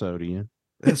next episode, Ian.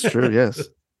 That's true, yes.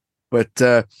 But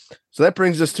so that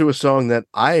brings us to a song that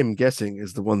I am guessing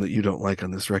is the one that you don't like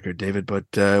on this record, David, but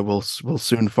we'll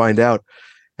soon find out.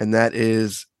 And that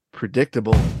is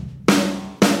 "Predictable."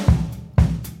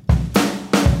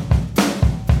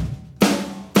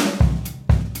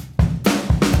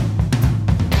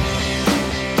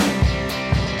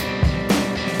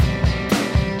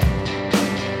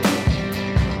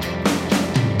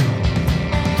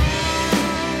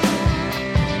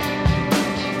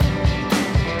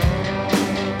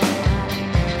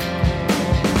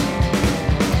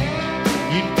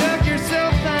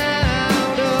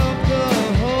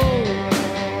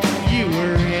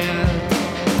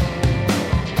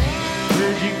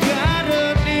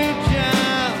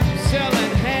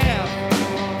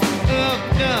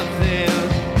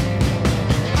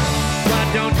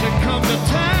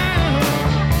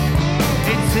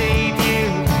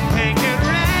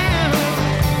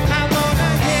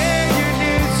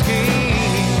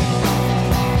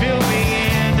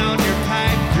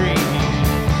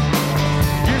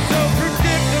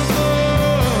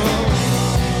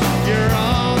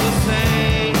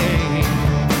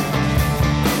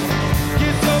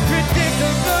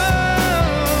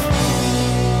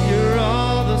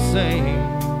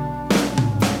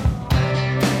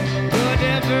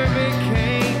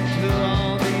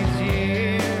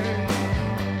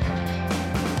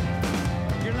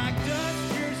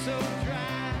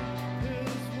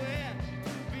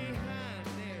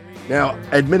 Now,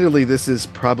 admittedly, this is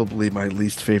probably my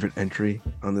least favorite entry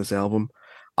on this album.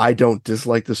 I don't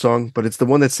dislike the song, but it's the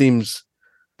one that seems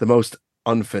the most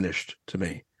unfinished to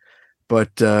me.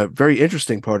 But very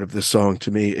interesting part of this song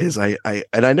to me is I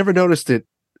never noticed it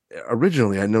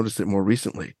originally, I noticed it more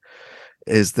recently,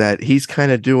 is that he's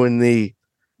kind of doing the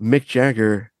Mick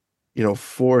Jagger,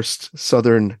 forced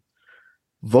Southern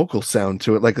vocal sound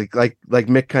to it, like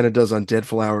Mick kind of does on Dead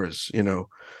Flowers,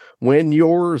 when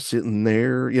you're sitting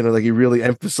there, like he really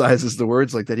emphasizes the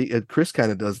words like that. Chris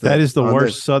kind of does that. That is the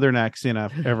worst Southern accent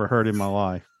I've ever heard in my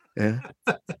life. Yeah.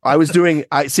 I was doing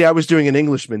an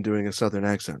Englishman doing a Southern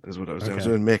accent is what I was doing. I was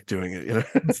doing Mick doing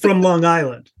it, From Long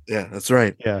Island. Yeah, that's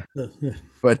right. Yeah.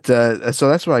 But so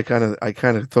that's why I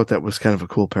kind of thought that was kind of a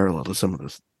cool parallel to some of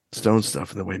the Stone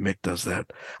stuff and the way Mick does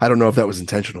that. I don't know if that was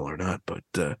intentional or not, but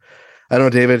I don't know,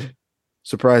 David.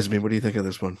 Surprise me. What do you think of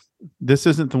this one? This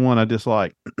isn't the one I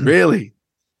dislike. Really?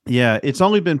 Yeah, it's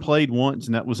only been played once,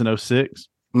 and that was in 2006.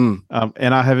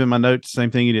 And I have in my notes the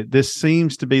same thing. This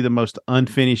seems to be the most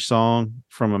unfinished song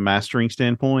from a mastering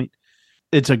standpoint.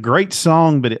 It's a great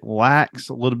song, but it lacks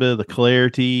a little bit of the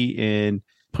clarity and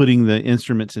putting the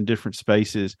instruments in different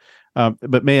spaces.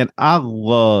 But man, I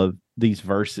love these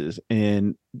verses,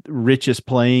 and Rich is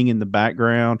playing in the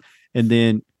background, and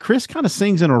then Chris kind of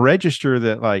sings in a register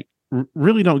that like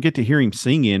really don't get to hear him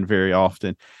sing in very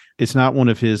often. It's not one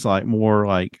of his like more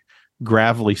like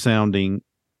gravelly sounding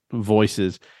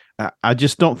voices. I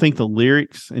just don't think the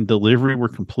lyrics and delivery were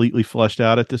completely fleshed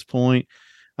out at this point.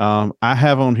 I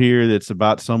have on here that's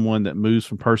about someone that moves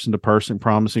from person to person,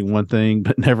 promising one thing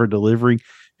but never delivering,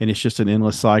 and it's just an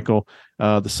endless cycle.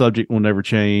 The subject will never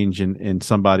change, and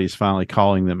somebody's finally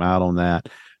calling them out on that.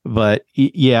 But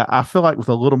yeah, I feel like with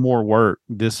a little more work,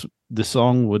 the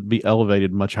song would be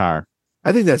elevated much higher.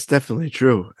 I think that's definitely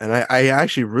true. And I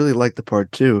actually really like the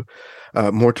part too,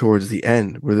 more towards the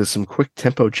end, where there's some quick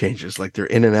tempo changes, like they're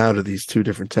in and out of these two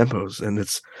different tempos. And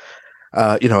it's,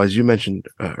 as you mentioned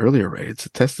earlier, Ray, it's a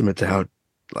testament to how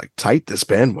like tight this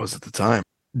band was at the time.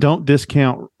 Don't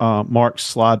discount Mark's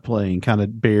slide playing kind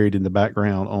of buried in the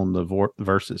background on the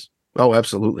verses. Oh,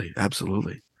 absolutely.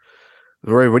 Absolutely.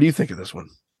 Ray, what do you think of this one?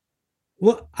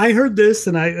 Well, I heard this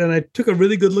and I took a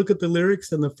really good look at the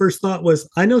lyrics, and the first thought was,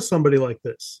 I know somebody like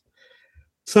this.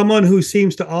 Someone who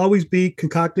seems to always be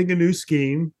concocting a new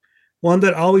scheme, one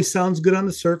that always sounds good on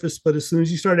the surface, but as soon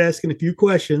as you start asking a few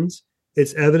questions,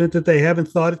 it's evident that they haven't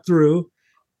thought it through.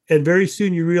 And very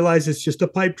soon you realize it's just a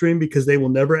pipe dream because they will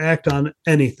never act on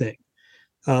anything.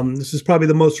 This is probably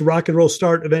the most rock and roll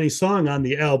start of any song on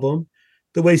the album.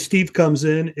 The way Steve comes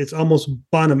in, it's almost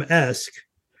Bonham-esque.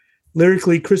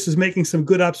 Lyrically, Chris is making some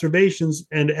good observations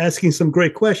and asking some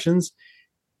great questions,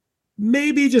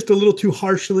 maybe just a little too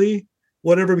harshly.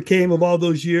 Whatever became of all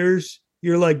those years,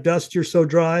 you're like dust, you're so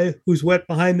dry, who's wet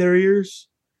behind their ears?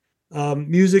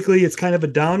 Musically, it's kind of a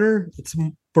downer. It's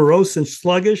morose and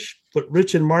sluggish, but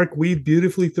Rich and Mark weave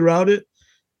beautifully throughout it.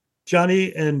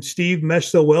 Johnny and Steve mesh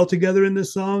so well together in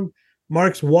this song.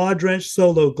 Mark's wah-drenched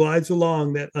solo glides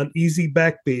along that uneasy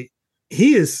backbeat.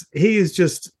 He is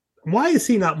just... Why is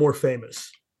he not more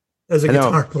famous as a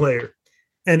guitar player?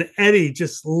 And Eddie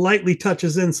just lightly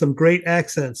touches in some great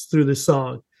accents through this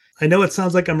song. I know it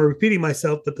sounds like I'm repeating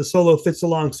myself, but the solo fits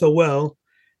along so well.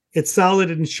 It's solid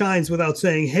and shines without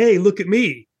saying, hey, look at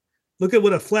me. Look at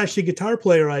what a flashy guitar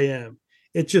player I am.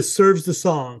 It just serves the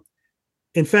song.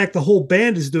 In fact, the whole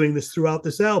band is doing this throughout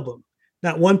this album.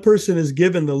 Not one person is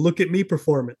given the look at me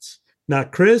performance.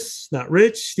 Not Chris, not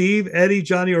Rich, Steve, Eddie,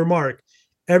 Johnny, or Mark.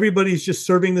 Everybody's just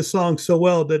serving the song so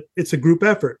well that it's a group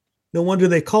effort. No wonder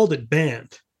they called it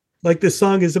band. Like this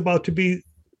song is about somebody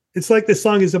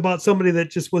that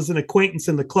just was an acquaintance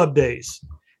in the club days.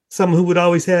 Someone who would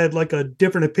always had like a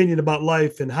different opinion about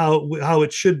life and how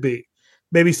it should be.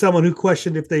 Maybe someone who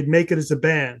questioned if they'd make it as a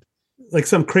band. Like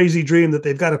some crazy dream that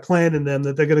they've got a plan in them,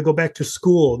 that they're going to go back to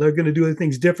school. They're going to do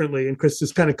things differently. And Chris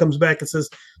just kind of comes back and says,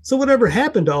 so whatever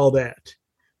happened to all that?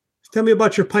 Tell me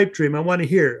about your pipe dream. I want to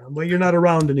hear. Well, you're not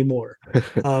around anymore.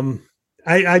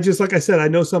 I just, like I said, I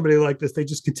know somebody like this. They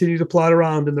just continue to plod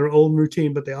around in their own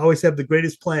routine, but they always have the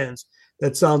greatest plans.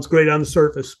 That sounds great on the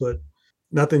surface, but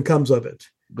nothing comes of it.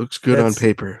 Looks good on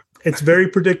paper. It's very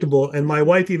predictable. And my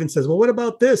wife even says, well, what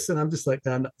about this? And I'm just like,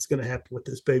 no, nothing's going to happen with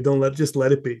this, babe. Just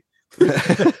let it be.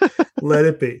 Let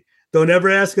it be. Don't ever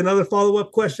ask another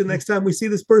follow-up question next time we see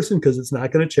this person, because it's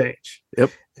not going to change.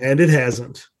 Yep. And it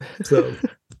hasn't. So...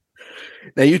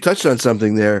 Now, you touched on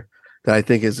something there that I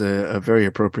think is a very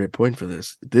appropriate point for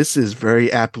this. This is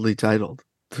very aptly titled.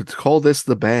 To call this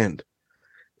the band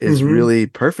is really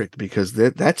perfect, because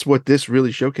that's what this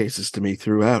really showcases to me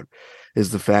throughout,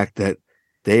 is the fact that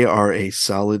they are a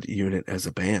solid unit as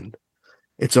a band.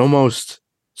 It's almost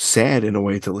sad in a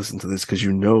way to listen to this, because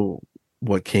you know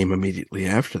what came immediately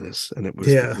after this, and it was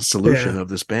the solution of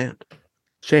this band.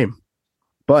 Shame.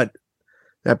 But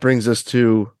that brings us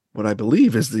to what I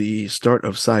believe is the start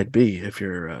of side B if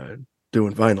you're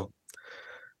doing vinyl.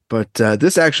 But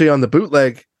this actually on the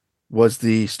bootleg was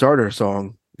the starter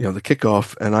song, the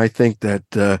kickoff, and I think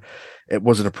that it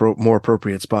wasn't a more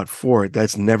appropriate spot for it.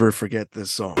 That's Never Forget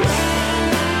This Song.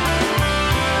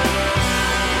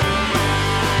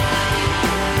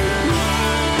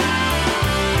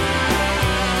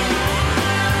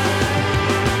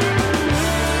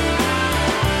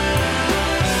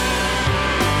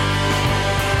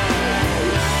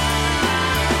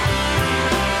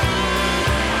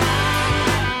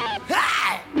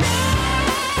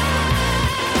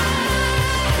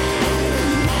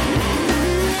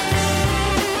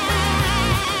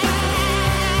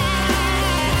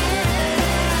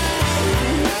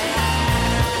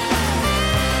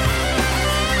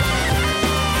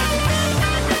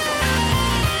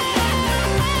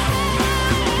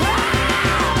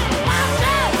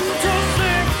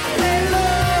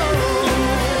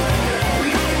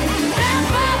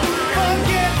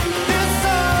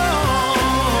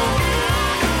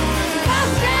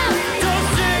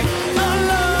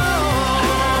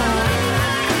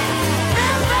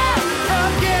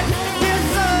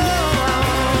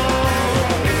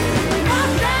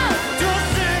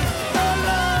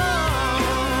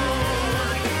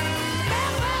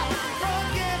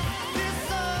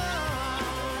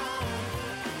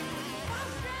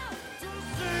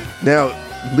 Now,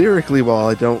 lyrically, while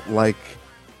I don't like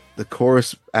the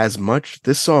chorus as much,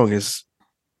 this song is,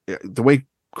 the way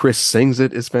Chris sings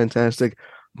it is fantastic.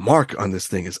 Mark on this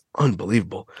thing is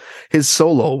unbelievable. His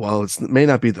solo, while it may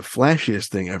not be the flashiest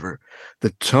thing ever, the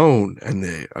tone and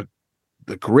the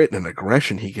grit and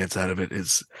aggression he gets out of it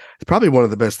is probably one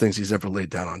of the best things he's ever laid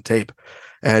down on tape.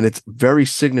 And it's very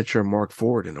signature Mark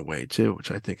Ford in a way too,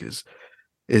 which I think is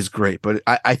great. But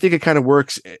I think it kind of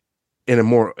works in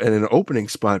an opening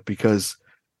spot because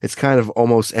it's kind of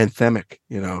almost anthemic,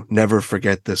 never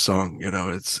forget this song, kind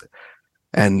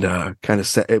of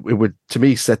set it would, to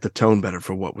me, set the tone better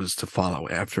for what was to follow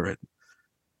after it.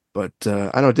 But I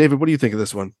don't know, David, what do you think of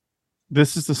this one?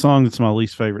 This is the song that's my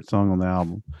least favorite song on the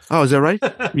album. Oh, is that right?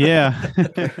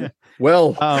 Yeah.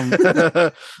 Well,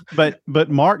 but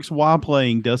Mark's wah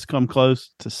playing does come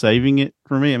close to saving it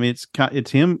for me. I mean,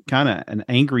 it's him kind of an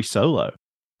angry solo.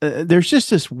 There's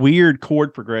just this weird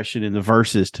chord progression in the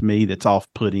verses to me that's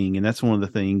off-putting, and that's one of the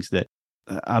things that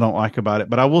I don't like about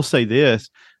it. But I will say this: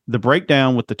 the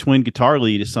breakdown with the twin guitar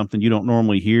lead is something you don't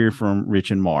normally hear from Rich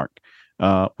and Mark,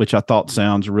 which I thought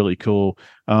sounds really cool.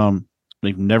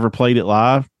 They've never played it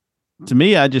live. To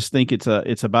me, I just think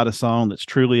it's about a song that's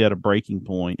truly at a breaking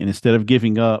point, and instead of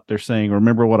giving up, they're saying,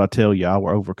 "Remember what I tell you, I will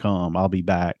overcome. I'll be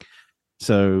back."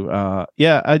 So,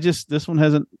 this one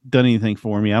hasn't done anything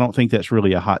for me. I don't think that's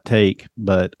really a hot take,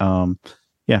 but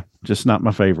just not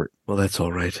my favorite. Well, that's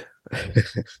all right.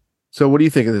 So what do you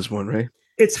think of this one, Ray?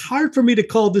 It's hard for me to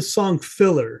call this song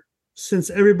filler since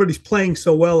everybody's playing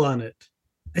so well on it.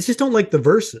 I just don't like the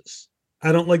verses.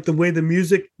 I don't like the way the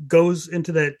music goes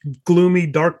into that gloomy,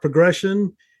 dark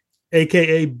progression,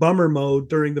 aka bummer mode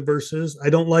during the verses.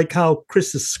 I don't like how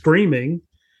Chris is screaming.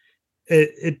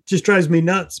 It just drives me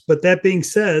nuts. But that being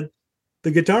said,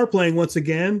 the guitar playing once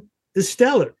again is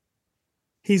stellar.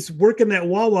 He's working that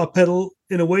wah-wah pedal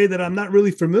in a way that I'm not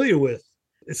really familiar with.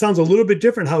 It sounds a little bit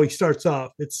different how he starts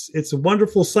off. It's a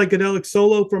wonderful psychedelic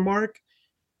solo for Mark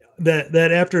that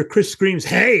after Chris screams,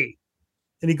 "Hey!"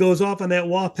 and he goes off on that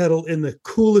wah pedal in the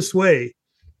coolest way,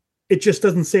 it just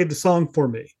doesn't save the song for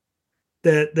me.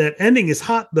 That ending is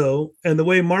hot though, and the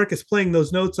way Mark is playing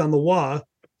those notes on the wah,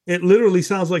 it literally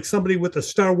sounds like somebody with a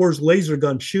Star Wars laser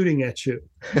gun shooting at you.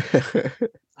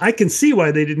 I can see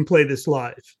why they didn't play this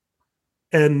live.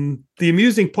 And the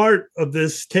amusing part of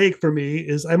this take for me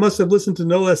is I must have listened to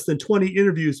no less than 20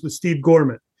 interviews with Steve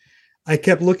Gorman. I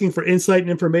kept looking for insight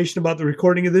and information about the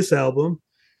recording of this album.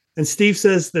 And Steve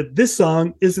says that this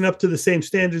song isn't up to the same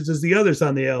standards as the others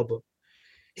on the album.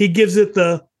 He gives it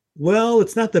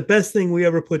it's not the best thing we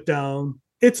ever put down.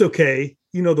 It's okay.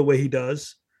 The way he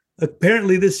does.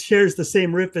 Apparently this shares the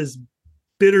same riff as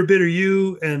Bitter, Bitter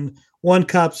You and One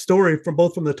Cop Story from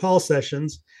the Tall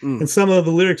sessions. And some of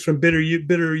the lyrics from Bitter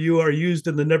You are used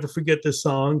in the Never Forget This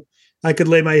Song. I could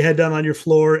lay my head down on your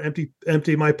floor,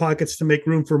 empty my pockets to make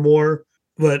room for more.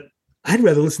 But I'd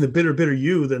rather listen to Bitter, Bitter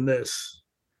You than this.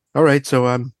 All right. So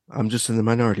I'm just in the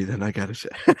minority then, I got to say.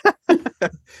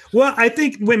 Well, I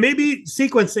think maybe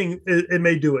sequencing, it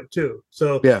may do it too.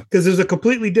 So, yeah, because there's a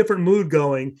completely different mood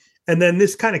going. And then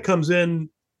this kind of comes in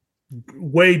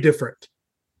way different.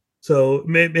 So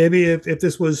maybe if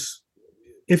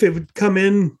it would come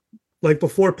in like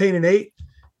before Pain and 8,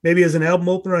 maybe as an album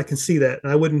opener, I can see that.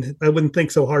 And I wouldn't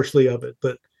think so harshly of it,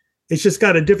 but it's just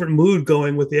got a different mood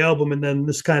going with the album, and then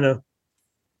this kind of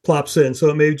plops in. So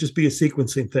it may just be a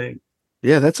sequencing thing.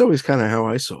 Yeah, that's always kind of how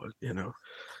I saw it,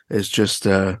 It's just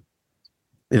at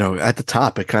the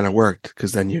top it kind of worked,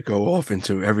 because then you go off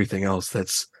into everything else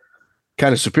that's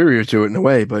kind of superior to it in a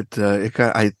way, but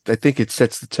I think it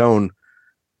sets the tone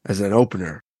as an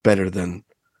opener better than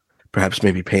perhaps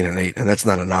maybe Pain and Hate, and that's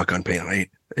not a knock on Pain and Hate.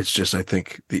 It's just I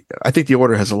think the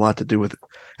order has a lot to do with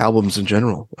albums in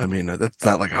general. I mean, that's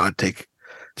not like a hot take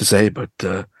to say, but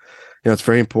it's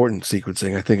very important,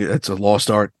 sequencing. I think it's a lost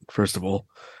art, first of all,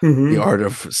 the art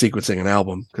of sequencing an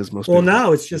album, because most people,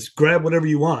 now it's just grab whatever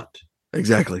you want.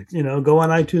 Exactly. Go on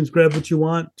iTunes, grab what you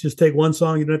want, just take one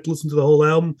song, you don't have to listen to the whole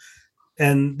album.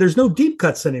 And there's no deep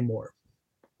cuts anymore.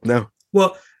 No.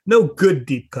 Well, no good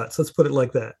deep cuts, let's put it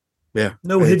like that. Yeah.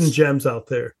 No hidden gems out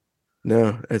there.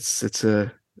 No, it's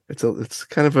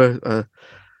kind of a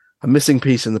missing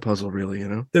piece in the puzzle, really,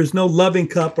 There's no Loving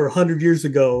Cup or 100 Years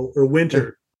Ago or Winter.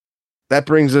 Yeah. That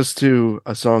brings us to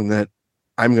a song that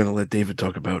I'm going to let David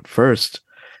talk about first,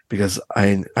 because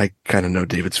I kind of know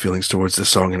David's feelings towards this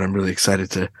song, and I'm really excited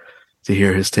to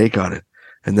hear his take on it.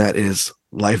 And that is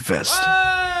Life Vest.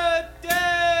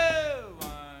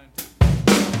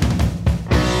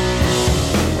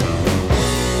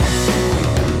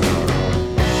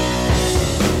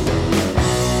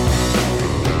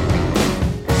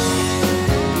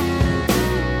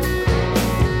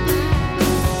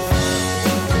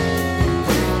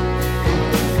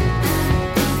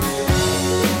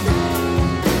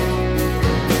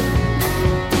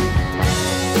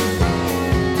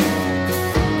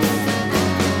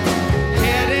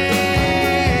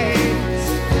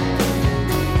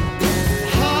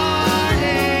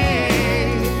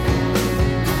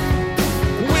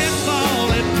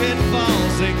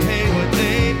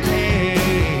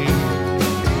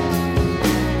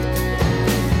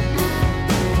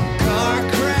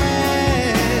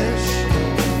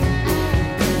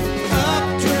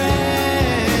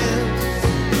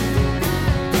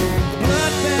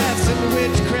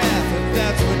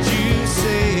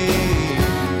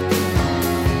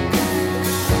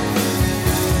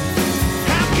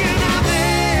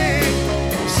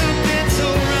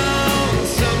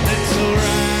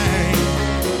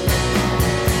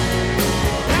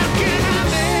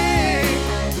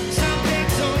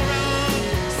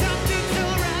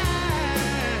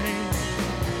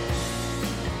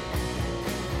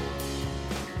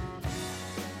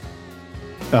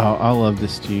 Oh, I love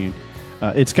this tune.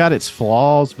 It's got its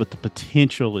flaws, but the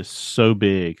potential is so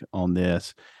big on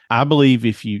this. I believe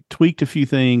if you tweaked a few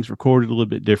things, recorded a little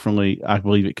bit differently, I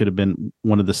believe it could have been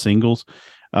one of the singles.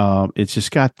 It's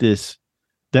just got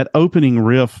that opening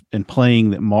riff and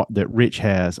playing that Rich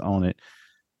has on it.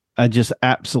 I just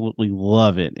absolutely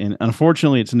love it. And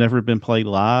unfortunately, it's never been played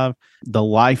live. The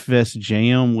Life Vest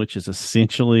Jam, which is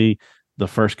essentially the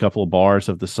first couple of bars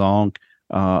of the song,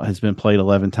 has been played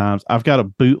 11 times. I've got a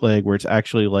bootleg where it's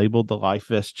actually labeled the Life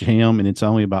Vest Jam, and it's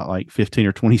only about like 15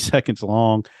 or 20 seconds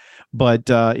long. But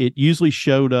it usually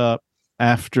showed up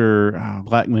after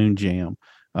Black Moon Jam,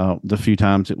 the few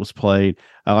times it was played.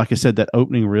 Like I said, that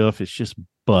opening riff is just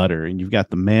butter, and you've got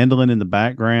the mandolin in the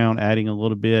background adding a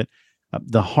little bit.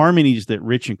 The harmonies that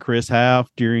Rich and Chris have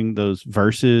during those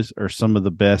verses are some of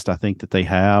the best I think that they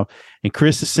have. And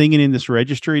Chris is singing in this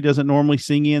registry he doesn't normally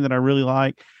sing in that I really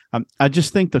like. I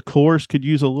just think the chorus could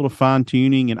use a little fine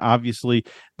tuning, and obviously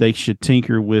they should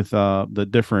tinker with the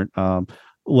different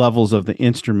levels of the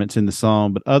instruments in the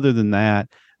song. But other than that,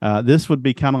 this would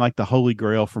be kind of like the holy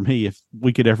grail for me if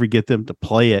we could ever get them to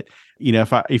play it. You know,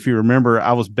 if you remember,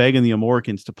 I was begging the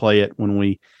Amoricans to play it when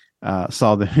we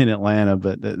saw them in Atlanta,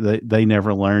 but they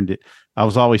never learned it. I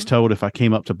was always told if I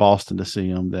came up to Boston to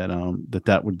see them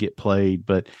that would get played.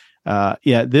 But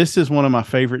yeah, this is one of my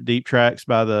favorite deep tracks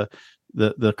by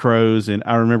the Crows. And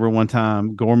I remember one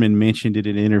time Gorman mentioned it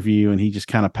in an interview and he just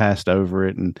kind of passed over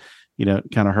it, and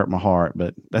kind of hurt my heart,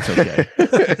 but that's okay.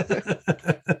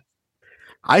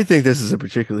 I think this is a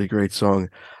particularly great song.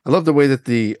 I love the way that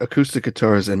the acoustic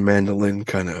guitars and mandolin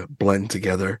kind of blend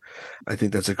together. I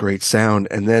think that's a great sound.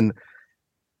 And then,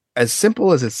 as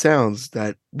simple as it sounds,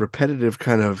 that repetitive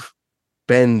kind of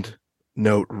bend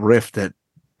note riff that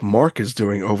Mark is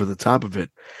doing over the top of it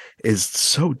is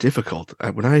so difficult.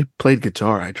 When I played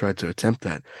guitar, I tried to attempt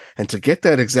that, and to get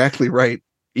that exactly right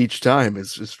each time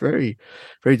is very,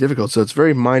 very difficult. So it's a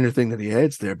very minor thing that he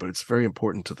adds there, but it's very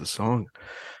important to the song.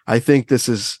 I think this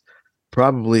is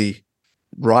probably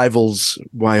rivals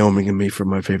Wyoming and Me for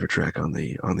my favorite track on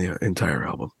the entire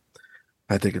album.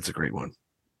 I think it's a great one.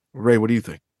 Ray, what do you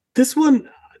think? This one,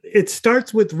 it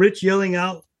starts with Rich yelling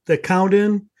out the count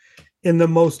in, in the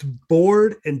most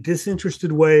bored and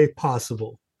disinterested way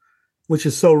possible, which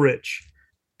is so rich.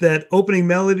 That opening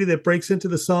melody that breaks into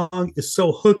the song is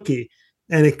so hooky,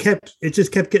 and it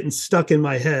just kept getting stuck in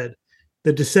my head.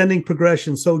 The descending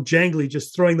progression, so jangly,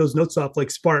 just throwing those notes off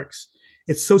like sparks.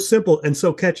 It's so simple and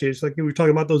so catchy. It's like we were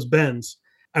talking about those bends.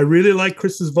 I really like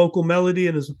Chris's vocal melody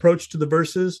and his approach to the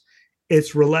verses.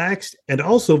 It's relaxed and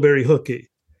also very hooky.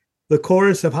 The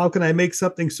chorus of "How can I make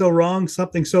something so wrong,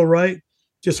 something so right?"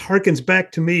 just harkens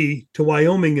back to me, to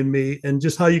Wyoming and me, and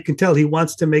just how you can tell he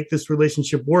wants to make this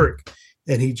relationship work,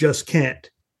 and he just can't.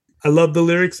 I love the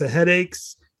lyrics: "The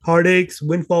headaches, heartaches,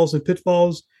 windfalls, and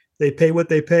pitfalls. They pay what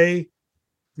they pay."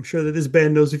 I'm sure that this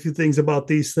band knows a few things about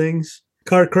these things.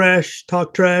 Car crash,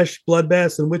 talk trash,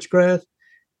 bloodbaths, and witchcraft.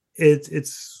 It's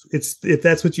if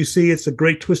that's what you see, it's a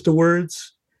great twist of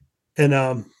words.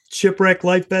 And shipwreck,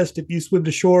 life vest, if you swim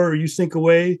to shore or you sink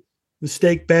away.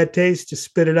 Mistake, bad taste, just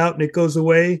spit it out and it goes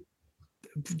away.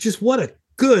 Just what a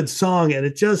good song. And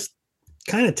it just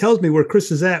kind of tells me where Chris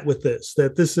is at with this,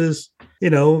 that this is,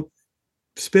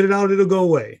 spit it out, it'll go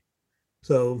away.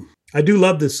 So I do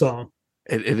love this song.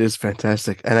 It is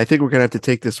fantastic. And I think we're going to have to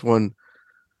take this one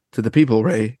to the people,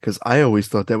 Ray, because I always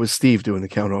thought that was Steve doing the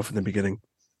count off in the beginning.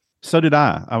 So did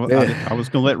I. I was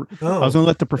going to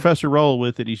let the professor roll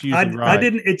with it. He's usually right. I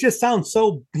didn't. It just sounds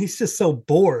so. He's just so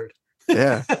bored.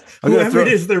 Yeah, whoever it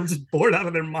is, they're just bored out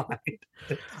of their mind.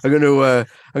 I'm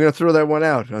gonna throw that one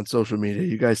out on social media.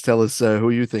 You guys tell us who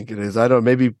you think it is. I don't.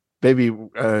 Maybe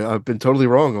I've been totally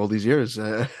wrong all these years.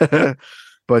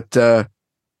 But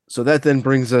so that then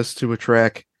brings us to a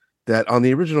track that on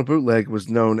the original bootleg was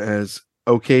known as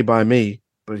 "Okay by Me,"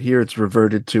 but here it's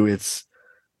reverted to its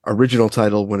original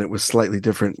title when it was slightly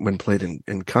different when played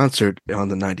in concert on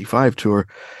the '95 tour,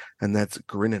 and that's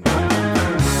 "Grinnin'."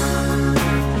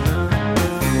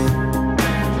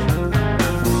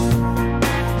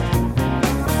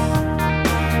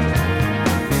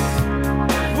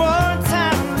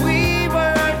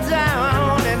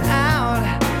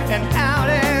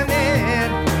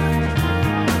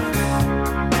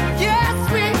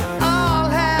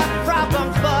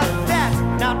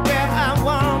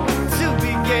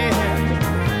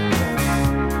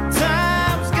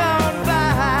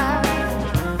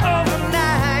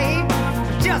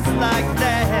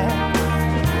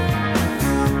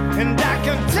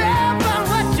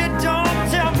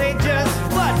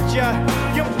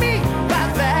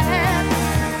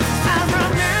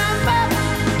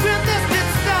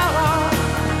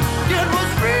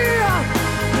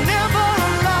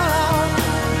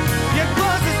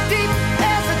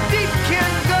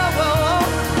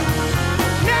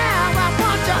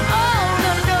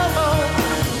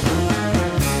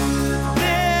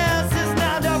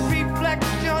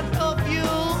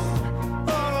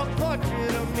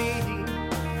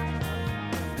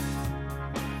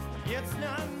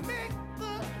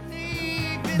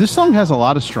 This song has a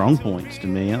lot of strong points to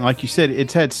me. And like you said,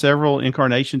 it's had several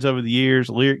incarnations over the years,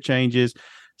 lyric changes,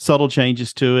 subtle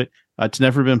changes to it. It's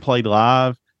never been played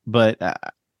live, but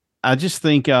I just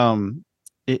think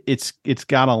it's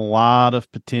got a lot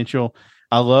of potential.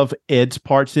 I love Ed's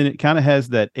parts in it. Kind of has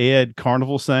that Ed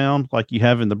carnival sound like you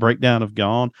have in the breakdown of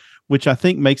Gone, which I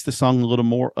think makes the song a little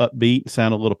more upbeat,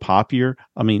 sound a little poppier.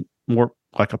 I mean, more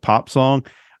like a pop song.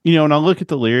 When I look at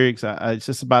the lyrics, it's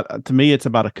just to me, it's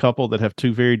about a couple that have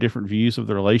two very different views of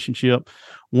the relationship.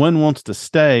 One wants to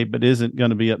stay, but isn't going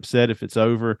to be upset if it's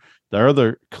over. The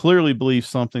other clearly believes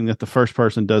something that the first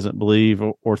person doesn't believe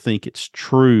or think it's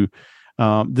true.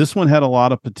 This one had a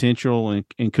lot of potential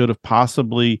and could have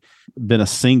possibly been a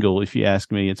single, if you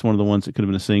ask me. It's one of the ones that could have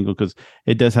been a single because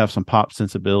it does have some pop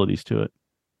sensibilities to it.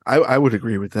 I would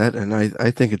agree with that, and I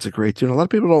think it's a great tune. A lot of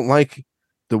people don't like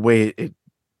the way it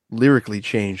lyrically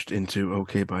changed into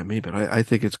 "Okay by Me," but I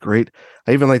think it's great.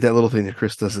 I even like that little thing that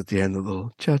Chris does at the end, the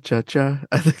little cha-cha-cha.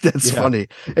 I think that's funny.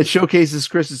 It showcases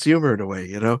Chris's humor in a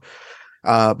way,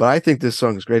 but I think this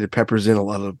song is great. It peppers in a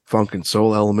lot of funk and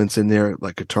soul elements in there,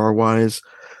 like guitar wise.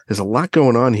 There's a lot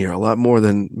going on here, a lot more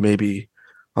than maybe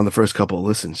on the first couple of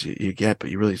listens you get,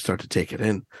 but you really start to take it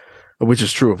in, which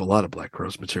is true of a lot of Black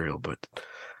Crowes material. But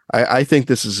I think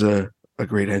this is a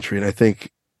great entry, and I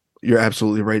think you're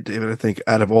absolutely right, David. I think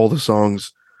out of all the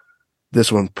songs,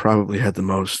 this one probably had the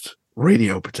most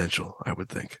radio potential, I would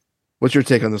think. What's your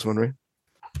take on this one, Ray?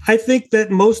 I think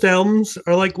that most albums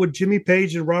are like what Jimmy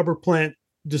Page and Robert Plant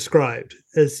described.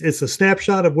 It's a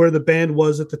snapshot of where the band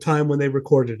was at the time when they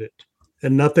recorded it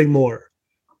and nothing more.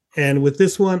 And with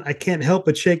this one, I can't help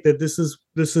but shake that this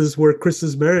is where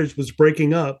Chris's marriage was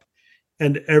breaking up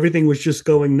and everything was just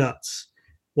going nuts.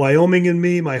 Wyoming and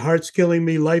Me, My Heart's Killing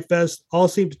Me, Life Vest all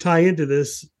seem to tie into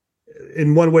this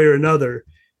in one way or another.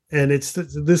 And it's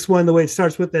this one, the way it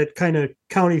starts with that kind of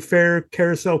county fair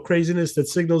carousel craziness that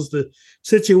signals the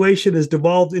situation has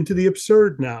devolved into the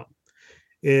absurd now.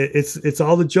 It's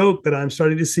all the joke that I'm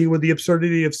starting to see with the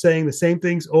absurdity of saying the same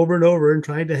things over and over and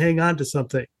trying to hang on to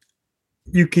something.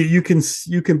 You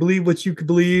can believe what you can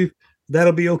believe.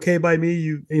 That'll be okay by me.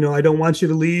 You know, I don't want you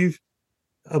to leave,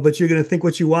 but you're going to think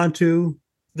what you want to.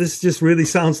 This just really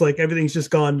sounds like everything's just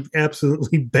gone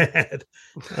absolutely bad.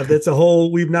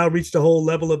 We've now reached a whole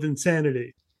level of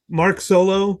insanity. Mark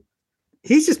Solo,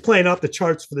 he's just playing off the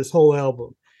charts for this whole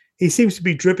album. He seems to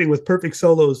be dripping with perfect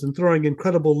solos and throwing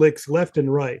incredible licks left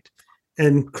and right.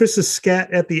 And Chris's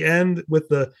scat at the end with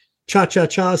the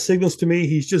cha-cha-cha signals to me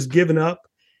he's just given up.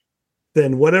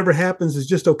 Then whatever happens is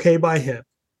just okay by him.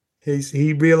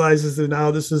 He realizes that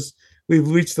now we've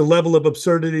reached the level of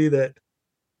absurdity that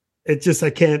I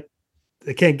can't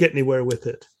get anywhere with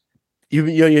it.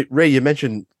 Ray, you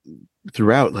mentioned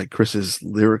throughout like Chris's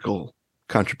lyrical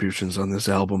contributions on this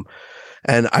album,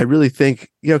 and I really think,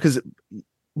 because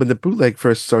when the bootleg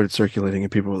first started circulating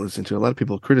and people were listening to it, a lot of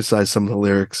people criticized some of the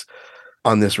lyrics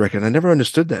on this record. I never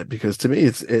understood that, because to me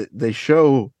they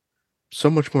show so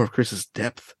much more of Chris's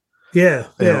depth. Yeah.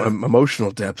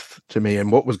 Emotional depth to me,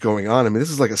 and what was going on. I mean,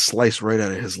 this is like a slice right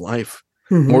out of his life,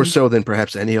 more so than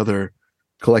perhaps any other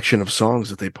collection of songs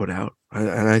that they put out.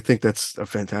 And I think that's a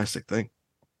fantastic thing.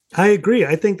 I agree.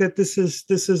 I think that this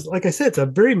is, like I said, it's a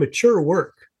very mature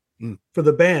work for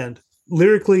the band,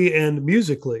 lyrically and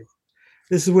musically.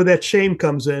 This is where that shame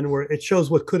comes in, where it shows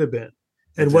what could have been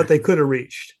and what they could have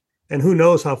reached, and who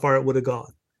knows how far it would have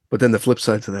gone. But then the flip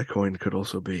side to that coin could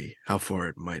also be how far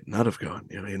it might not have gone.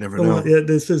 You never know. Yeah,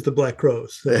 this is the Black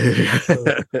Crowes. So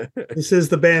this is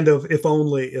the band of if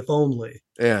only, if only.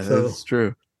 Yeah, that's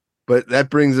true. But that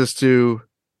brings us to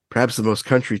perhaps the most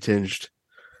country-tinged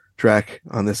track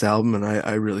on this album, and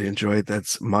I really enjoy it.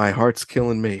 That's My Heart's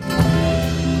Killing Me.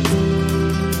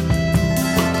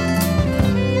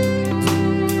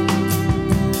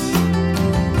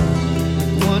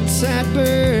 One sad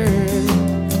bird,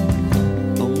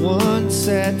 a one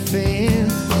sad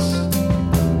fence.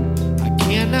 I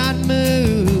cannot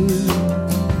move,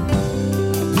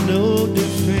 I've no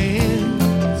defense.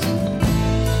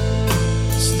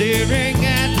 Staring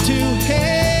at two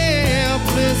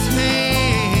helpless hands.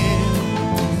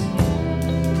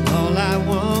 All I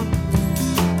want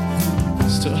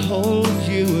is to hold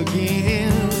you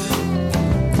again.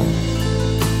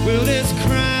 Will this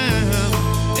crime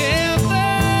ever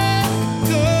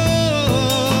go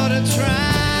to trial?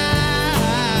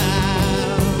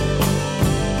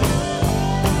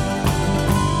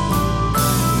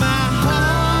 My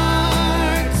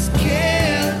heart's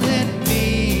killing me.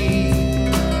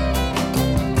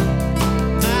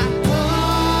 My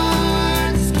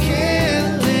heart's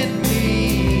killing me.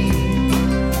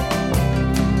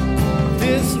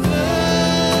 This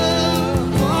love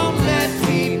won't let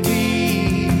me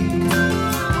be.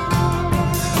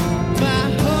 My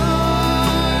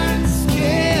heart's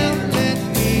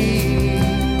killing me.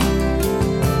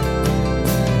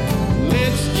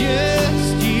 It's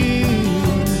just you.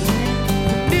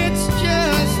 It's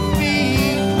just me.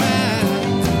 My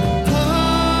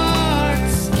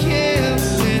heart's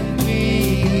killing me.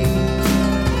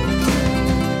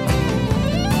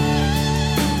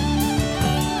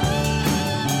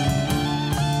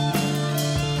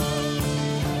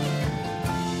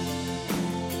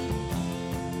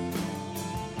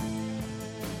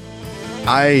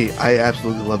 I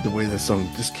absolutely love the way this song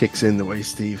just kicks in, the way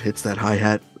Steve hits that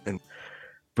hi-hat and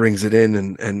brings it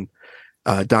in, and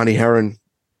Donnie Herron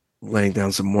laying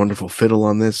down some wonderful fiddle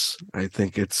on this. I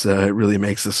think it really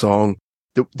makes the song,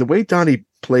 the way Donnie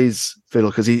plays fiddle,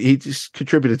 because he just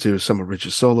contributed to some of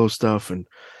Rich's solo stuff, and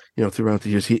throughout the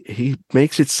years he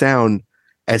makes it sound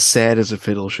as sad as a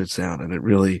fiddle should sound, and it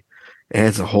really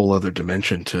adds a whole other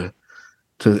dimension to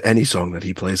any song that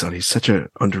he plays on. He's such an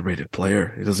underrated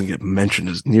player. He doesn't get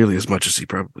mentioned nearly as much as he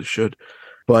probably should.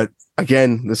 But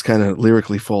again, this kind of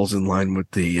lyrically falls in line with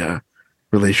the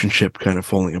relationship kind of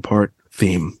falling apart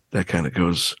theme that kind of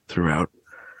goes throughout.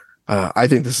 I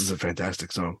think this is a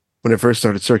fantastic song. When it first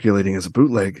started circulating as a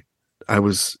bootleg, I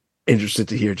was interested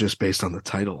to hear just based on the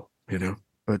title,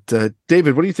 But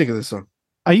David, what do you think of this song?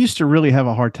 I used to really have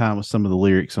a hard time with some of the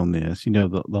lyrics on this.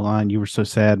 The line, "You were so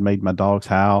sad, made my dogs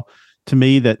howl." To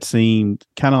me, that seemed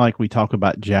kind of like we talk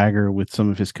about Jagger with some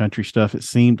of his country stuff. It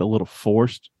seemed a little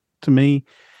forced to me.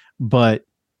 But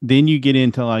then you get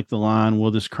into like the line, "Will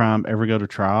this crime ever go to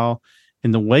trial?"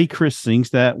 And the way Chris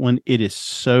sings that one, it is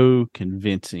so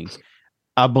convincing.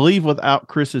 I believe without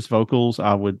Chris's vocals,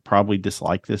 I would probably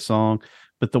dislike this song.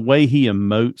 But the way he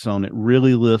emotes on it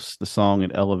really lifts the song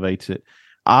and elevates it.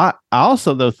 I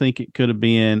also though think it could have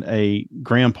been a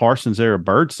Graham Parsons era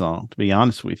Bird song, to be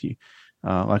honest with you,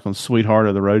 like on Sweetheart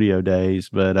of the Rodeo Days.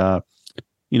 But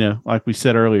like we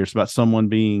said earlier, it's about someone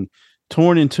being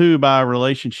torn in two by a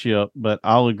relationship. But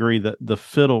I'll agree that the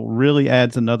fiddle really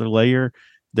adds another layer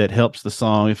that helps the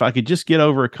song. If I could just get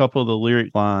over a couple of the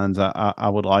lyric lines, I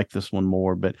would like this one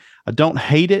more. But I don't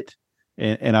hate it,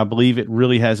 and I believe it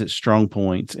really has its strong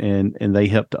points, and they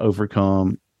help to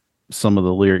overcome some of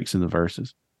the lyrics in the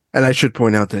verses. And I should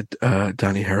point out that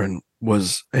Donnie Herron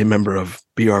was a member of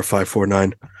BR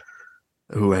 549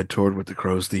 who had toured with the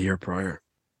Crows the year prior.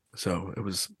 So it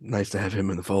was nice to have him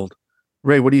in the fold.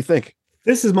 Ray, what do you think?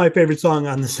 This is my favorite song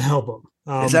on this album.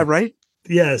 Is that right?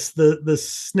 Yes. The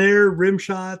snare, rim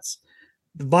shots,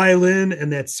 the violin,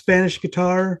 and that Spanish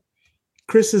guitar.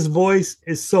 Chris's voice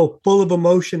is so full of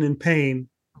emotion and pain.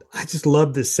 I just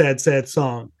love this sad, sad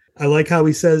song. I like how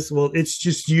he says, well, it's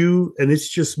just you and it's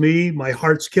just me. My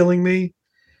heart's killing me.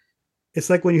 It's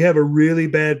like when you have a really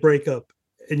bad breakup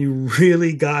and you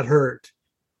really got hurt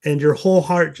and your whole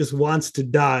heart just wants to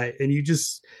die. And you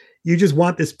just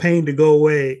want this pain to go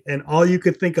away. And all you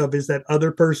could think of is that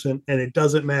other person. And it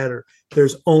doesn't matter.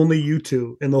 There's only you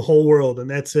two in the whole world. And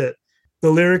that's it.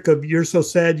 The lyric of "You're so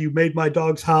sad you made my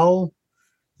dogs howl.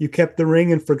 You kept the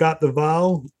ring and forgot the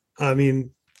vow." I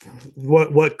mean,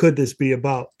 what could this be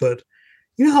about? But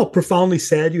you know how profoundly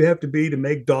sad you have to be to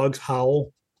make dogs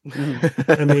howl.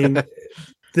 I mean,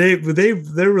 they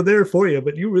were there for you,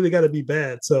 but you really got to be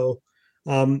bad. So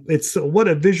it's what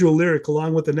a visual lyric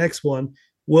along with the next one.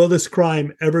 Will this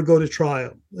crime ever go to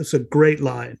trial? That's a great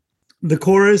line. The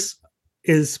chorus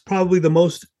is probably the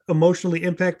most emotionally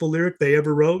impactful lyric they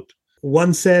ever wrote.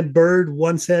 One sad bird,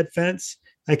 one sad fence.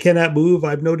 I cannot move.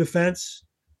 I have no defense.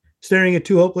 Staring at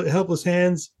two helpless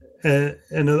hands,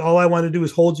 and all I want to do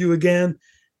is hold you again.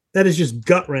 That is just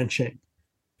gut-wrenching.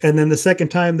 And then the second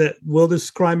time that will this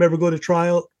crime ever go to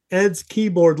trial, Ed's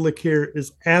keyboard lick here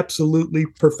is absolutely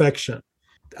perfection.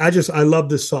 I love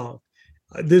this song.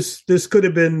 This could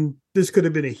have been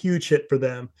a huge hit for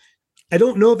them. I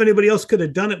don't know if anybody else could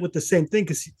have done it with the same thing,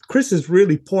 because Chris is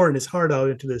really pouring his heart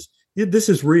out into this. This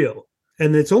is real,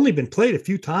 and it's only been played a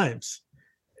few times.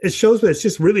 It shows that it's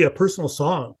just really a personal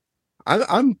song.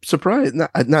 I'm surprised, not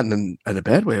in a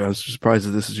bad way. I'm surprised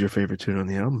that this is your favorite tune on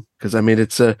the album, because I mean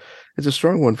it's a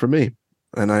strong one for me,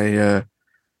 and I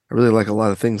really like a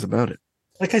lot of things about it.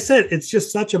 Like I said, it's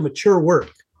just such a mature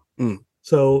work.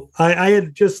 So I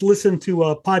had just listened to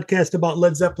a podcast about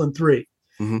Led Zeppelin 3,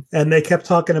 and they kept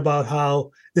talking about how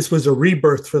this was a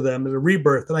rebirth for them,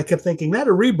 and I kept thinking, not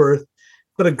a rebirth,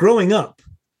 but a growing up,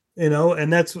 and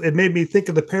it made me think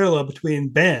of the parallel between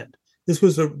band.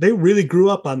 They really grew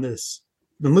up on this.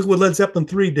 And look what Led Zeppelin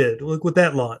 3 did. Look what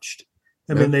that launched.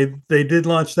 I mean, they did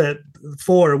launch that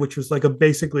 4, which was like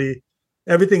basically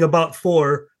everything about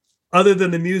 4, other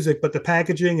than the music, but the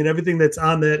packaging and everything that's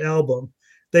on that album,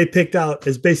 they picked out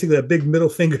as basically a big middle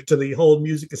finger to the whole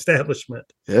music establishment.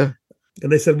 Yeah.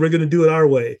 And they said, we're going to do it our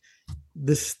way.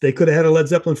 They could have had a Led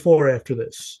Zeppelin 4 after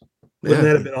this. Wouldn't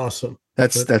that have been awesome?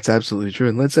 That's absolutely true.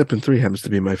 And Led Zeppelin 3 happens to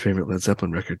be my favorite Led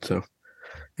Zeppelin record. So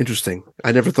interesting.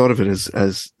 I never thought of it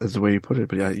as the way you put it,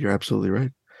 but yeah, you're absolutely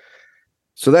right.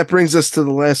 So that brings us to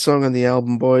the last song on the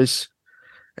album, boys.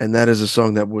 And that is a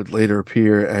song that would later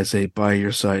appear as a By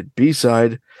Your Side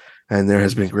B-side. And there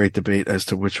has been great debate as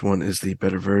to which one is the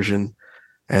better version.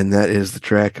 And that is the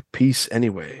track Peace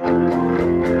Anyway.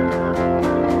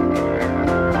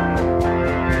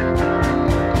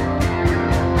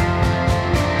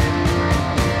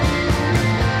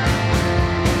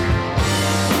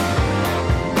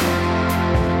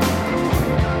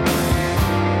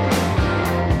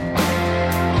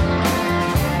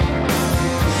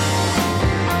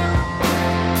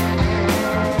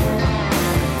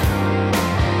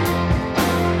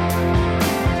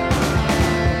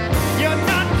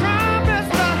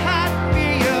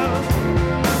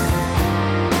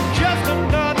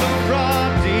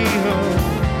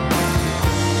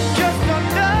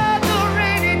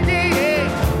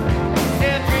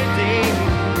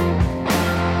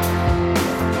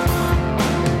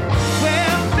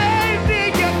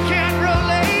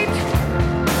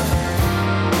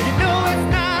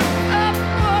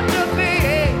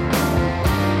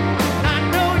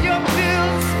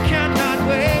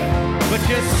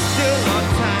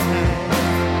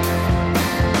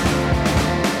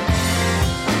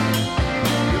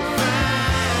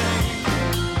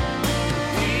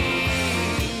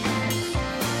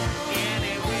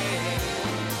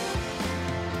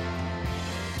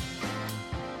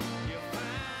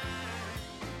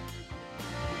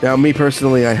 Now, me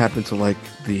personally, I happen to like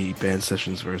the band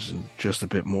sessions version just a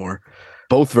bit more.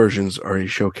 both versions are a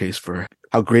showcase for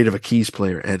how great of a keys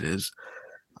player Ed is.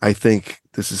 I think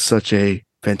this is such a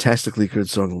fantastically good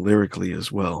song lyrically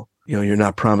as well. You know, you're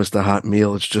not promised a hot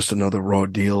meal. It's just another raw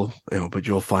deal, you know, but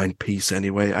you'll find peace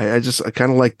anyway. I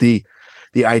kind of like the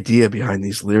idea behind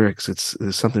these lyrics.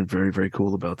 There's something very, very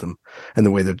cool about them and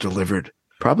the way they're delivered.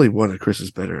 Probably one of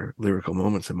Chris's better lyrical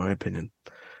moments, in my opinion.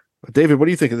 But David, what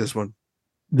do you think of this one?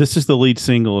 This is the lead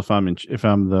single. If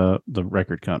I'm the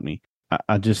record company,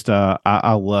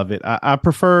 I love it. I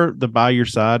prefer the By Your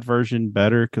Side version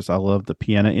better because I love the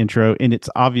piano intro, and it's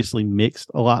obviously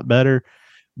mixed a lot better.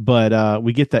 But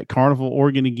we get that carnival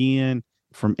organ again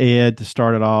from Ed to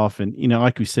start it off, and you know,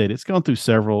 like we said, it's gone through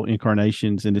several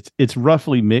incarnations, and it's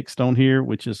roughly mixed on here,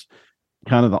 which is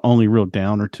kind of the only real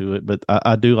downer to it. But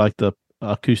I do like the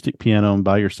acoustic piano and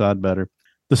By Your Side better.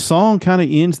 The song kind of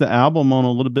ends the album on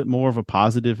a little bit more of a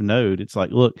positive note. It's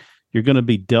like, look, you're going to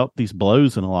be dealt these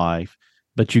blows in life,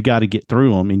 but you got to get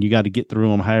through them, and you got to get through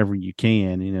them however you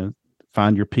can, you know,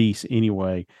 find your peace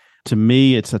anyway. To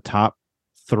me, it's a top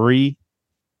 3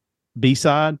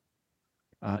 B-side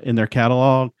in their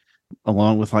catalog,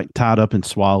 along with like Tied Up and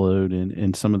Swallowed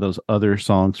and some of those other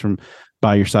songs from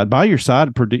By Your Side. By Your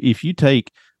Side, if you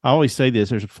take, I always say this,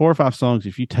 there's 4 or 5 songs,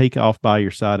 if you take off By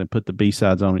Your Side and put the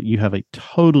B-sides on it, you have a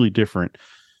totally different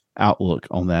outlook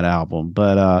on that album.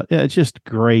 But yeah, it's just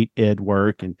great Ed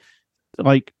work. And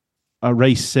like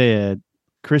Ray said,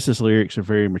 Chris's lyrics are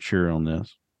very mature on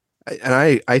this.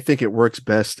 And I think it works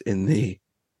best in the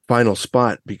final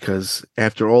spot, because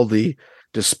after all the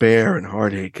despair and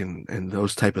heartache and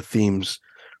those type of themes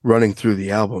running through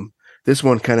the album, this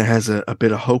one kind of has a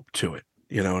bit of hope to it,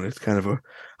 you know, and it's kind of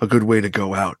a good way to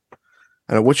go out.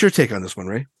 What's your take on this one,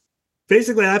 Ray?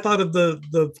 Basically, I thought of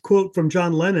the quote from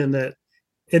John Lennon that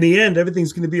in the end,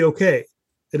 everything's going to be okay.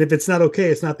 And if it's not okay,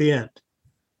 it's not the end.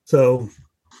 So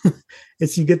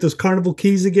it's, you get those carnival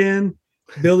keys again,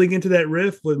 building into that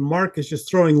riff when Mark is just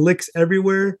throwing licks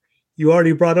everywhere. You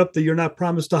already brought up that you're not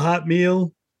promised a hot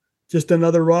meal, just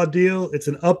another raw deal. It's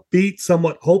an upbeat,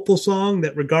 somewhat hopeful song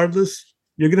that regardless,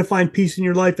 you're going to find peace in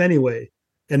your life anyway.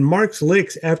 And Mark's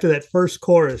licks after that first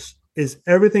chorus is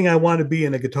everything I want to be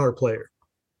in a guitar player.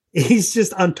 He's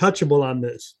just untouchable on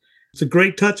this. It's a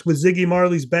great touch with Ziggy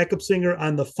Marley's backup singer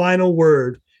on the final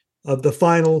word of the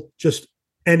final, just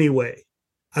anyway.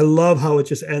 I love how it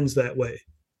just ends that way,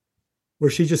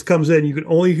 where she just comes in. You can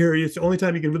only hear, it's the only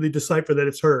time you can really decipher that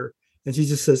it's her. And she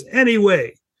just says,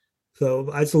 anyway. So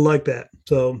I just like that.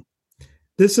 So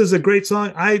this is a great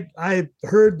song. I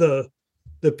heard the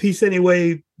Peace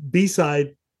Anyway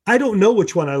B-side. I don't know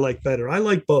which one I like better. I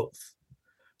like both.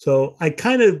 So I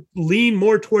kind of lean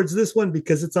more towards this one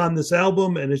because it's on this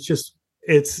album and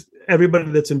it's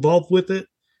everybody that's involved with it.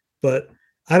 But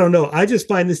I don't know. I just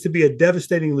find this to be a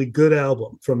devastatingly good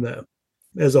album from them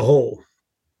as a whole.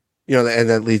 You know, and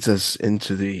that leads us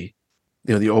into the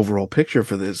overall picture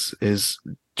for this is,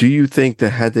 do you think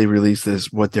that had they released this,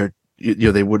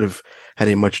 they would have had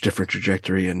a much different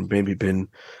trajectory and maybe been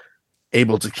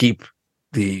able to keep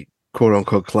the quote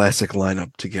unquote classic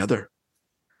lineup together?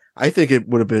 I think it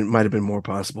might have been more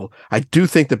possible. I do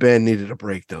think the band needed a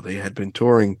break, though. They had been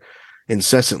touring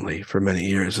incessantly for many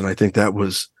years, and I think that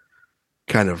was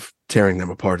kind of tearing them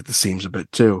apart at the seams a bit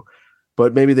too.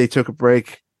 But maybe they took a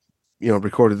break,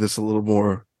 recorded this a little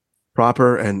more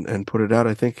proper and put it out.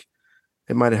 I think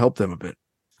it might have helped them a bit.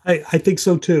 I think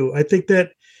so too. I think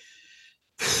that,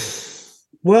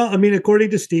 well, I mean,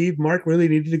 according to Steve, Mark really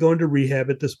needed to go into rehab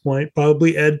at this point,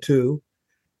 probably Ed too.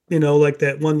 Like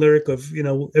that one lyric of,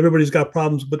 everybody's got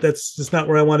problems, but that's just not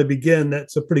where I want to begin.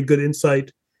 That's a pretty good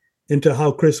insight into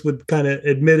how Chris would kind of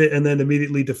admit it and then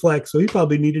immediately deflect. So he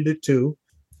probably needed it too.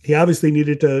 He obviously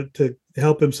needed to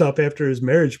help himself after his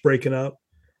marriage breaking up.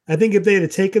 I think if they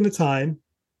had taken the time,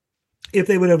 if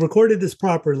they would have recorded this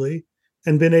properly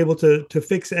and been able to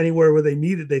fix anywhere where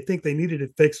they think they needed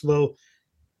it fixed, though,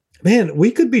 man,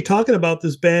 we could be talking about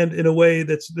this band in a way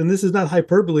that's, and this is not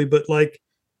hyperbole, but like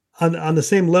on the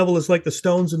same level as like the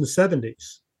Stones in the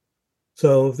 70s.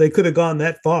 So they could have gone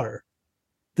that far.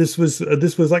 This was,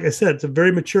 like I said, it's a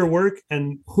very mature work,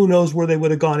 and who knows where they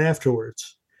would have gone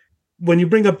afterwards. When you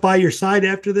bring up By Your Side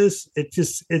after this,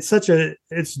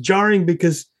 it's jarring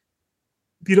because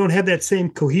you don't have that same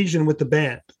cohesion with the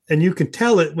band, and you can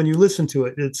tell it when you listen to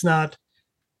it.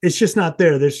 It's just not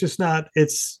there. There's just not,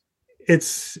 it's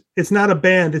not a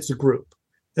band. It's a group.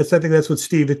 I think that's what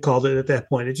Steve had called it at that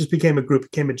point. It just became a group,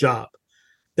 became a job.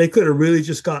 They could have really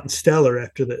just gotten stellar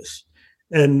after this.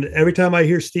 And every time I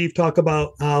hear Steve talk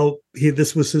about how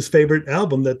this was his favorite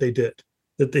album that they did,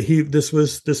 that this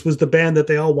was the band that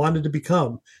they all wanted to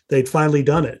become. They'd finally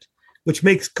done it, which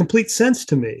makes complete sense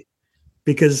to me,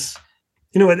 because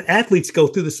And athletes go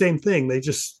through the same thing.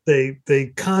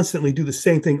 They constantly do the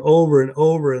same thing over and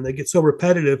over, and they get so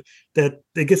repetitive that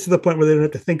it gets to the point where they don't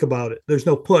have to think about it. There's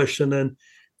no push, and then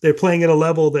they're playing at a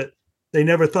level that they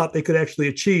never thought they could actually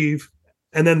achieve.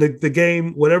 And then the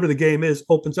game, whatever the game is,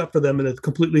 opens up for them in a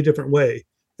completely different way.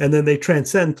 And then they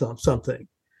transcend something.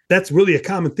 That's really a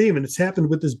common theme, and it's happened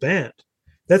with this band.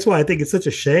 That's why I think it's such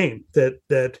a shame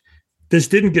that this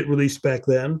didn't get released back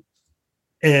then.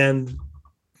 And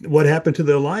what happened to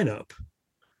their lineup?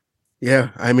 Yeah,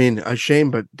 I mean, a shame,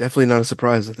 but definitely not a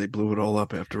surprise that they blew it all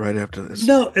up right after this.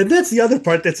 No, and that's the other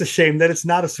part that's a shame, that it's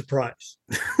not a surprise.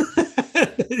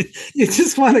 You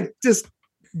just want to just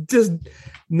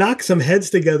knock some heads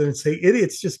together and say,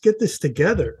 idiots, just get this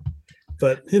together.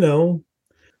 But,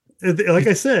 like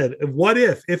I said, what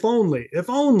if only.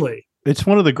 It's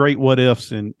one of the great what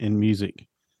ifs in music.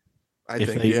 I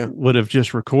think they would have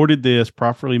just recorded this,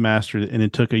 properly mastered it, and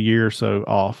it took a year or so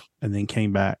off and then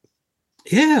came back.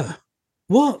 Yeah.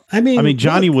 Well, I mean,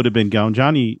 Johnny would have been gone.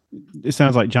 It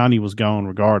sounds like Johnny was gone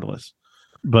regardless.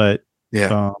 But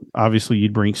yeah, obviously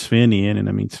you'd bring Sven in, and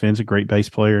I mean, Sven's a great bass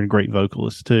player and a great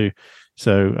vocalist too.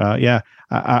 So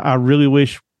I really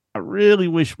wish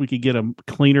we could get a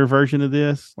cleaner version of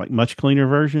this, like much cleaner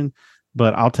version.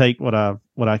 But I'll take what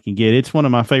I can get. It's one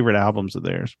of my favorite albums of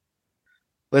theirs.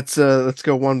 Let's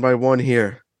go one by one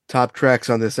here. Top tracks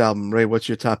on this album. Ray, what's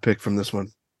your top pick from this one?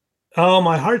 Oh,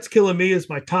 My Heart's Killing Me is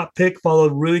my top pick,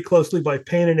 followed really closely by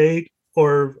Pain and Hate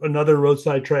or Another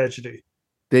Roadside Tragedy.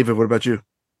 David, what about you?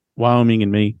 Wyoming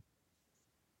and Me.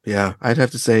 Yeah, I'd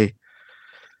have to say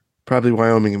probably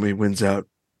Wyoming and Me wins out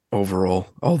overall.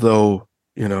 Although,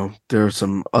 there are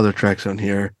some other tracks on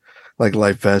here like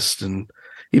Life Vest and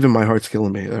even My Heart's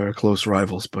Killing Me. They're close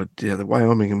rivals, but yeah, the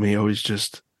Wyoming and Me always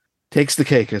just takes the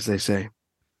cake, as they say.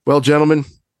 Well, gentlemen,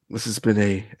 this has been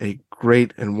a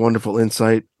great and wonderful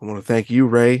insight. I want to thank you,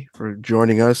 Ray, for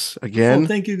joining us again. Well,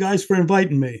 thank you guys for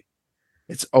inviting me.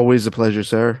 It's always a pleasure,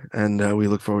 sir. And we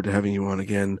look forward to having you on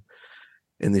again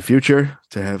in the future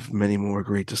to have many more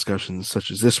great discussions such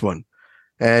as this one.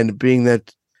 And being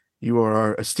that you are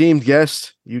our esteemed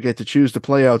guest, you get to choose the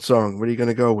play-out song. What are you going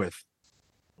to go with?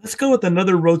 Let's go with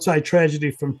Another Roadside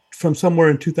Tragedy from somewhere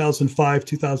in 2005,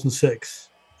 2006.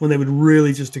 When they would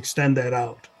really just extend that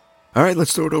out. All right,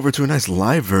 let's throw it over to a nice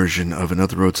live version of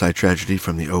Another Roadside Tragedy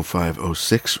from the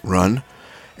 05-06 run.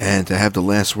 And to have the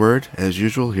last word, as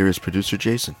usual, here is producer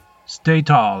Jason. Stay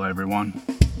tall, everyone.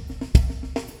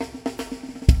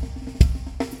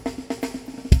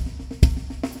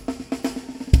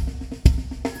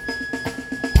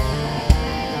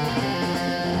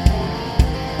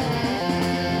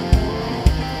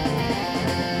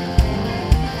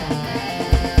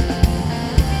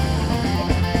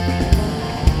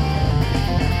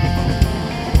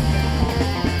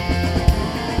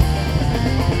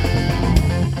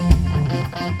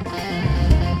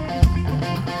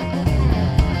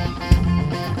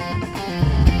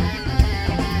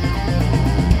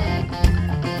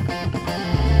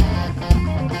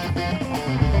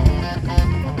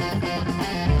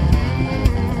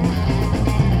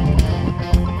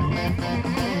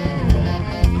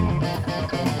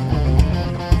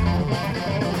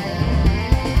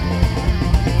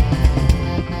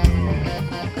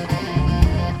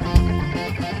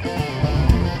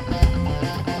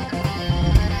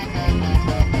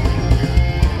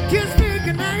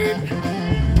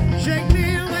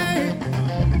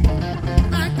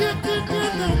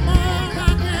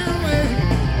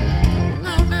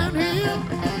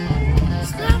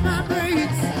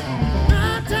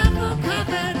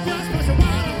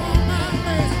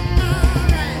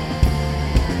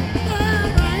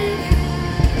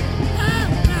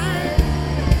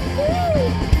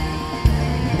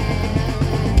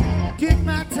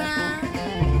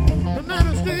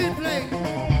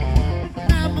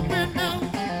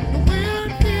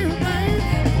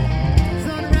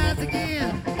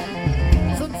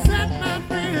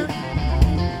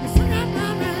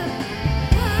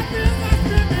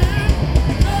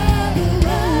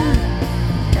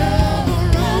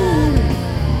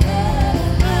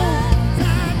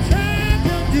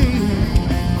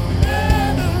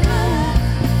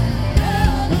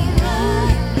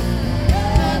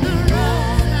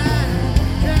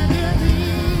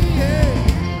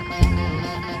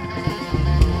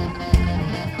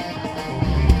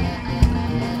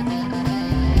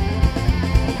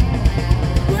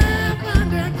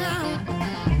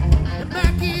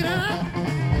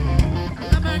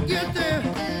 Get there.